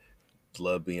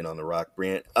 Love being on the Rock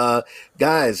brand.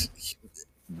 Guys,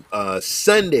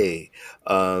 Sunday,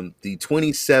 the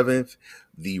 27th,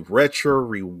 the Retro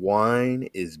Rewind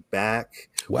is back.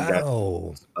 Wow. We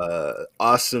got,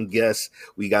 awesome guests.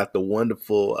 We got the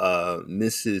wonderful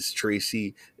Mrs.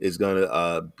 Tracy is going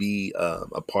to be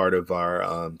a part of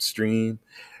our stream.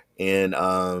 And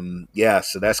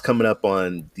so that's coming up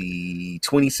on the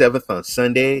 27th on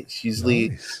Sunday. It's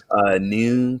usually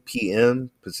noon p.m.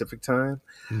 Pacific time.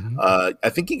 Mm-hmm. I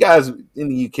think you guys in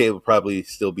the UK will probably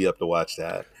still be up to watch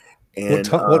that. And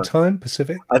what time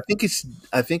Pacific? I think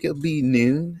it'll be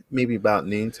noon, maybe about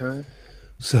noon time.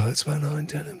 So it's about 9,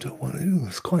 10, and 1. Ooh,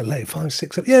 it's quite late. 5,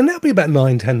 6, 7. Yeah, and that'll be about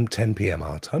 9, 10 p.m.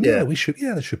 our time. Yeah, we should.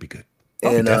 Yeah, that should be good.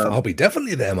 I'll be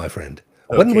definitely there, my friend.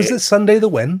 Okay. When was this Sunday?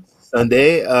 When?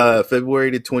 Sunday,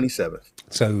 February the 27th.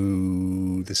 So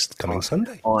this coming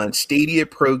Sunday on Stadia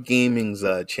Pro Gaming's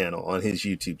channel, on his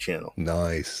YouTube channel.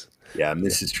 Nice. Yeah,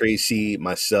 Mrs. Tracy,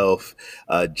 myself,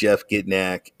 Jeff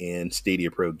Gitnack, and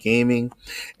Stadia Pro Gaming.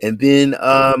 And then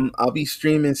I'll be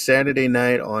streaming Saturday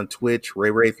night on Twitch,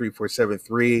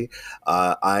 RayRay3473.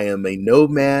 I am a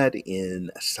nomad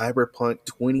in Cyberpunk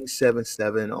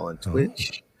 2077 on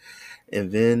Twitch. And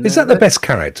then is that the best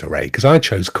character, Ray? Because I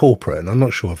chose corporate, and I'm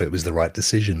not sure if it was the right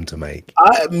decision to make.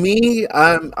 I did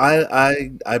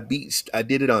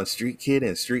it on Street Kid,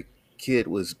 and Street Kid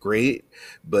was great,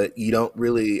 but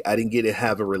I didn't get to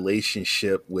have a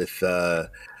relationship with my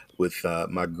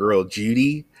girl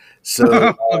Judy. So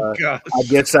I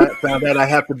guess I found out I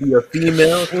have to be a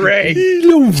female. Ray,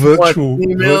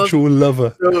 virtual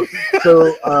lover.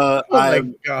 So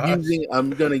I'm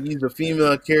gonna use a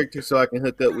female character so I can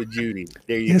hook up with Judy.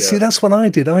 There you go. See, that's what I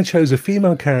did. I chose a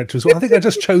female character as well. I think I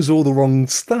just chose all the wrong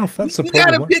stuff. That's the problem.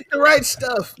 You gotta pick the right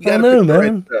stuff. I know,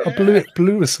 man. I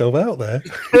blew myself out there.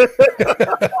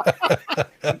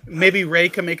 Maybe Ray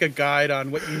can make a guide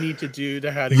on what you need to do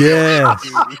to how to. Yeah,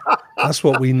 that's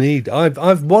what we need.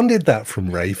 I've wanted that from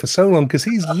Ray for so long because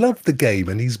he's loved the game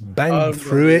and he's banged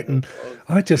through it, and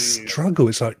I just struggle.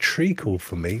 It's like treacle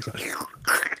for me. Love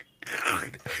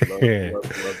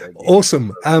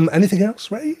awesome. Anything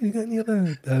else, Ray? You got any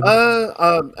other?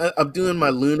 I'm doing my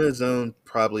Luna Zone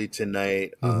probably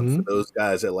tonight. For those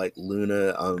guys that like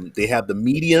Luna, they have the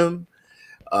Medium.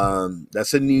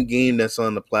 That's a new game that's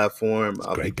on the platform.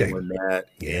 I'll be doing that.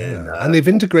 Yeah, and they've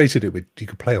integrated it with. You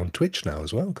can play on Twitch now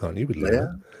as well, can't you? With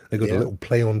Luna? They got a little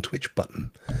play on Twitch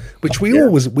button, which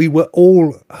we were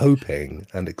all hoping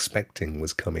and expecting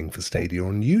was coming for Stadia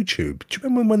on YouTube. Do you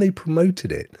remember when they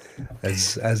promoted it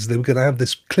as they were going to have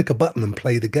this click a button and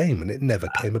play the game, and it never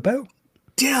came about?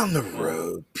 Down the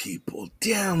road, people.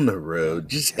 Down the road.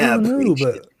 Just have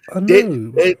patience. I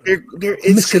know. They're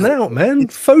missing out, man.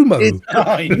 FOMO.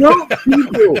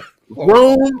 People.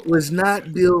 Rome was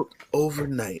not built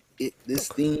overnight. These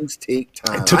things take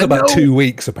time. It took about 2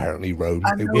 weeks, apparently. Rome.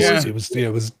 It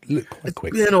was quite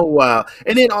quick. It's been a while.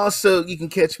 And then also, you can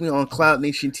catch me on Cloud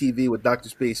Nation TV with Dr.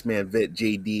 Spaceman, Vet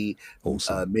JD,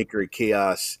 Maker of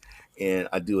Chaos, and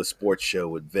I do a sports show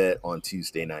with Vet on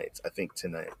Tuesday nights. I think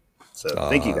tonight. So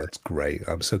thank you guys. That's great.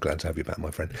 I'm so glad to have you back,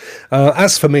 my friend.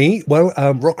 As for me, well,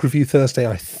 Rock Review Thursday,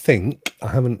 I think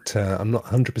I'm not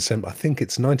 100%, but I think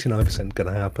it's 99%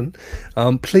 going to happen.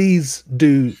 Please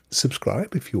do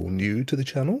subscribe if you're new to the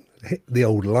channel. hit the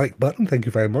old like button. Thank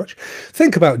you very much.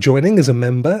 Think about joining as a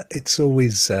member. It's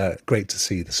always great to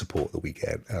see the support that we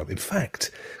get. In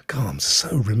fact, God, I'm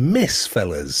so remiss,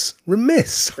 fellas.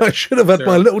 Remiss. I should have had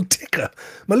my little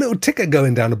ticker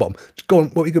going down the bottom. Go on.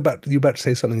 What were you about to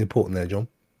say something important there, John?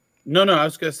 No, I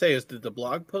was going to say, did the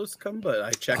blog post come? But I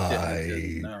checked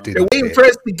it. They're waiting for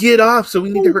us to get off, so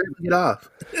we need to hurry to get off.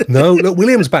 No, look,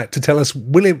 William's back to tell us.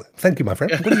 William, thank you, my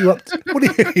friend. What are you up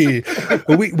to?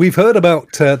 Well, we've heard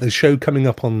about the show coming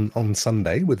up on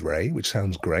Sunday with Ray, which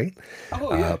sounds great.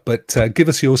 Oh, yeah. But give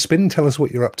us your spin. Tell us what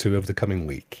you're up to over the coming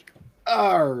week.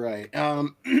 All right.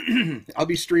 I'll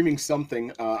be streaming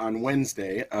something on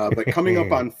Wednesday, but coming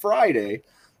up on Friday,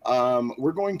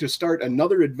 we're going to start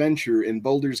another adventure in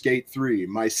Baldur's Gate 3.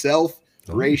 Myself,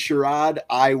 Ray Sherrod,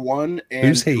 I1, and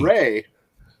Who's he? Dre.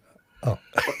 Oh.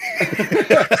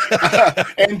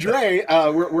 And Dre,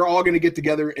 we're all going to get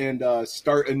together and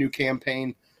start a new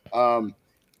campaign.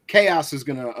 Chaos is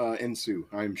going to ensue,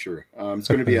 I'm sure. It's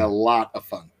going to be a lot of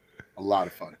fun.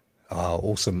 Oh,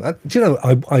 awesome. Do you know,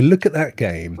 I look at that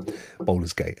game,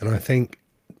 Baldur's Gate, and I think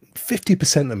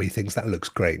 50% of me thinks that looks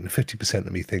great, and 50%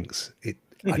 of me thinks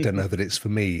I don't know that it's for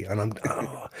me. And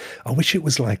I wish it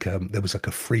was like there was like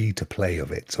a free to play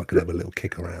of it, so I could have a little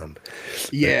kick around.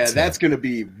 Yeah, but, that's going to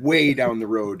be way down the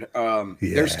road.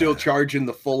 They're still charging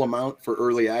the full amount for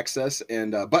early access,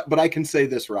 and but I can say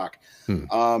this, Rock,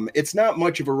 it's not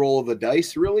much of a roll of the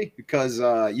dice, really, because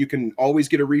you can always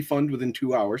get a refund within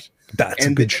 2 hours. That's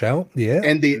a good shout. Yeah,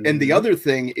 and the other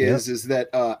thing is that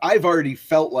I've already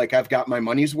felt like I've got my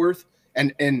money's worth,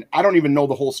 and I don't even know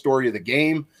the whole story of the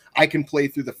game. I can play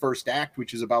through the first act,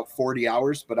 which is about 40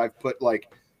 hours, but I've put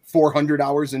like 400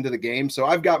 hours into the game. So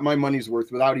I've got my money's worth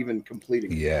without even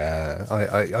completing it. Yeah,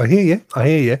 I hear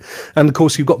you. And of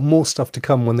course, you've got more stuff to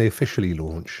come when they officially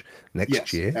launch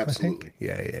next year. Absolutely.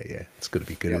 I think. Yeah. It's going to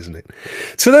be good, isn't it?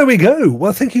 So there we go.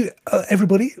 Well, thank you,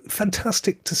 everybody.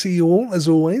 Fantastic to see you all, as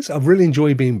always. I've really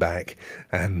enjoyed being back,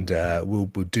 and we'll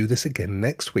do this again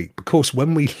next week. Because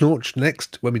when we do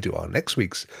our next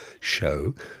week's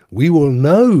show, we will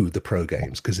know the pro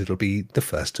games because it'll be the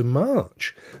 1st of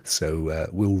March. So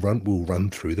we'll run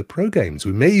through the pro games.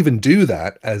 We may even do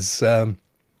that as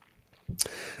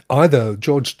either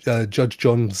Judge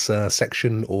John's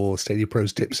section or Stadia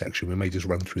Pro's tip section. We may just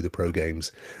run through the pro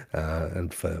games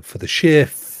and for the sheer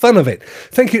fun of it.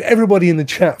 Thank you everybody in the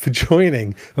chat for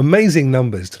joining. Amazing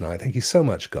numbers tonight. Thank you so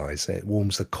much, guys. It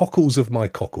warms the cockles of my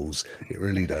cockles. It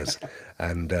really does.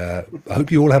 And I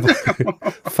hope you all have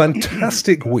a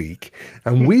fantastic week,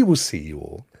 and we will see you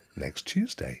all next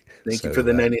Tuesday. Thank you for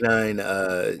the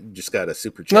 99. Just got a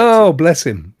super chat. Oh, bless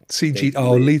him. CG.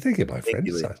 Lee, thank you, my friend.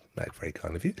 That's very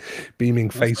kind of you. Beaming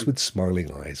face with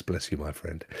smiling eyes. Bless you, my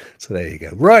friend. So there you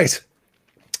go. Right.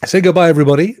 Say goodbye,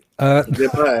 everybody.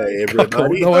 Goodbye,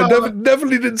 everybody. No, I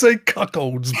definitely didn't say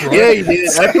cuckolds, Brian. Yeah, you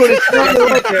did. I put it sounded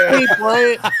like me,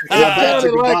 Brian. It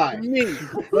sounded like me.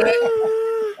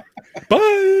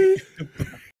 Bye.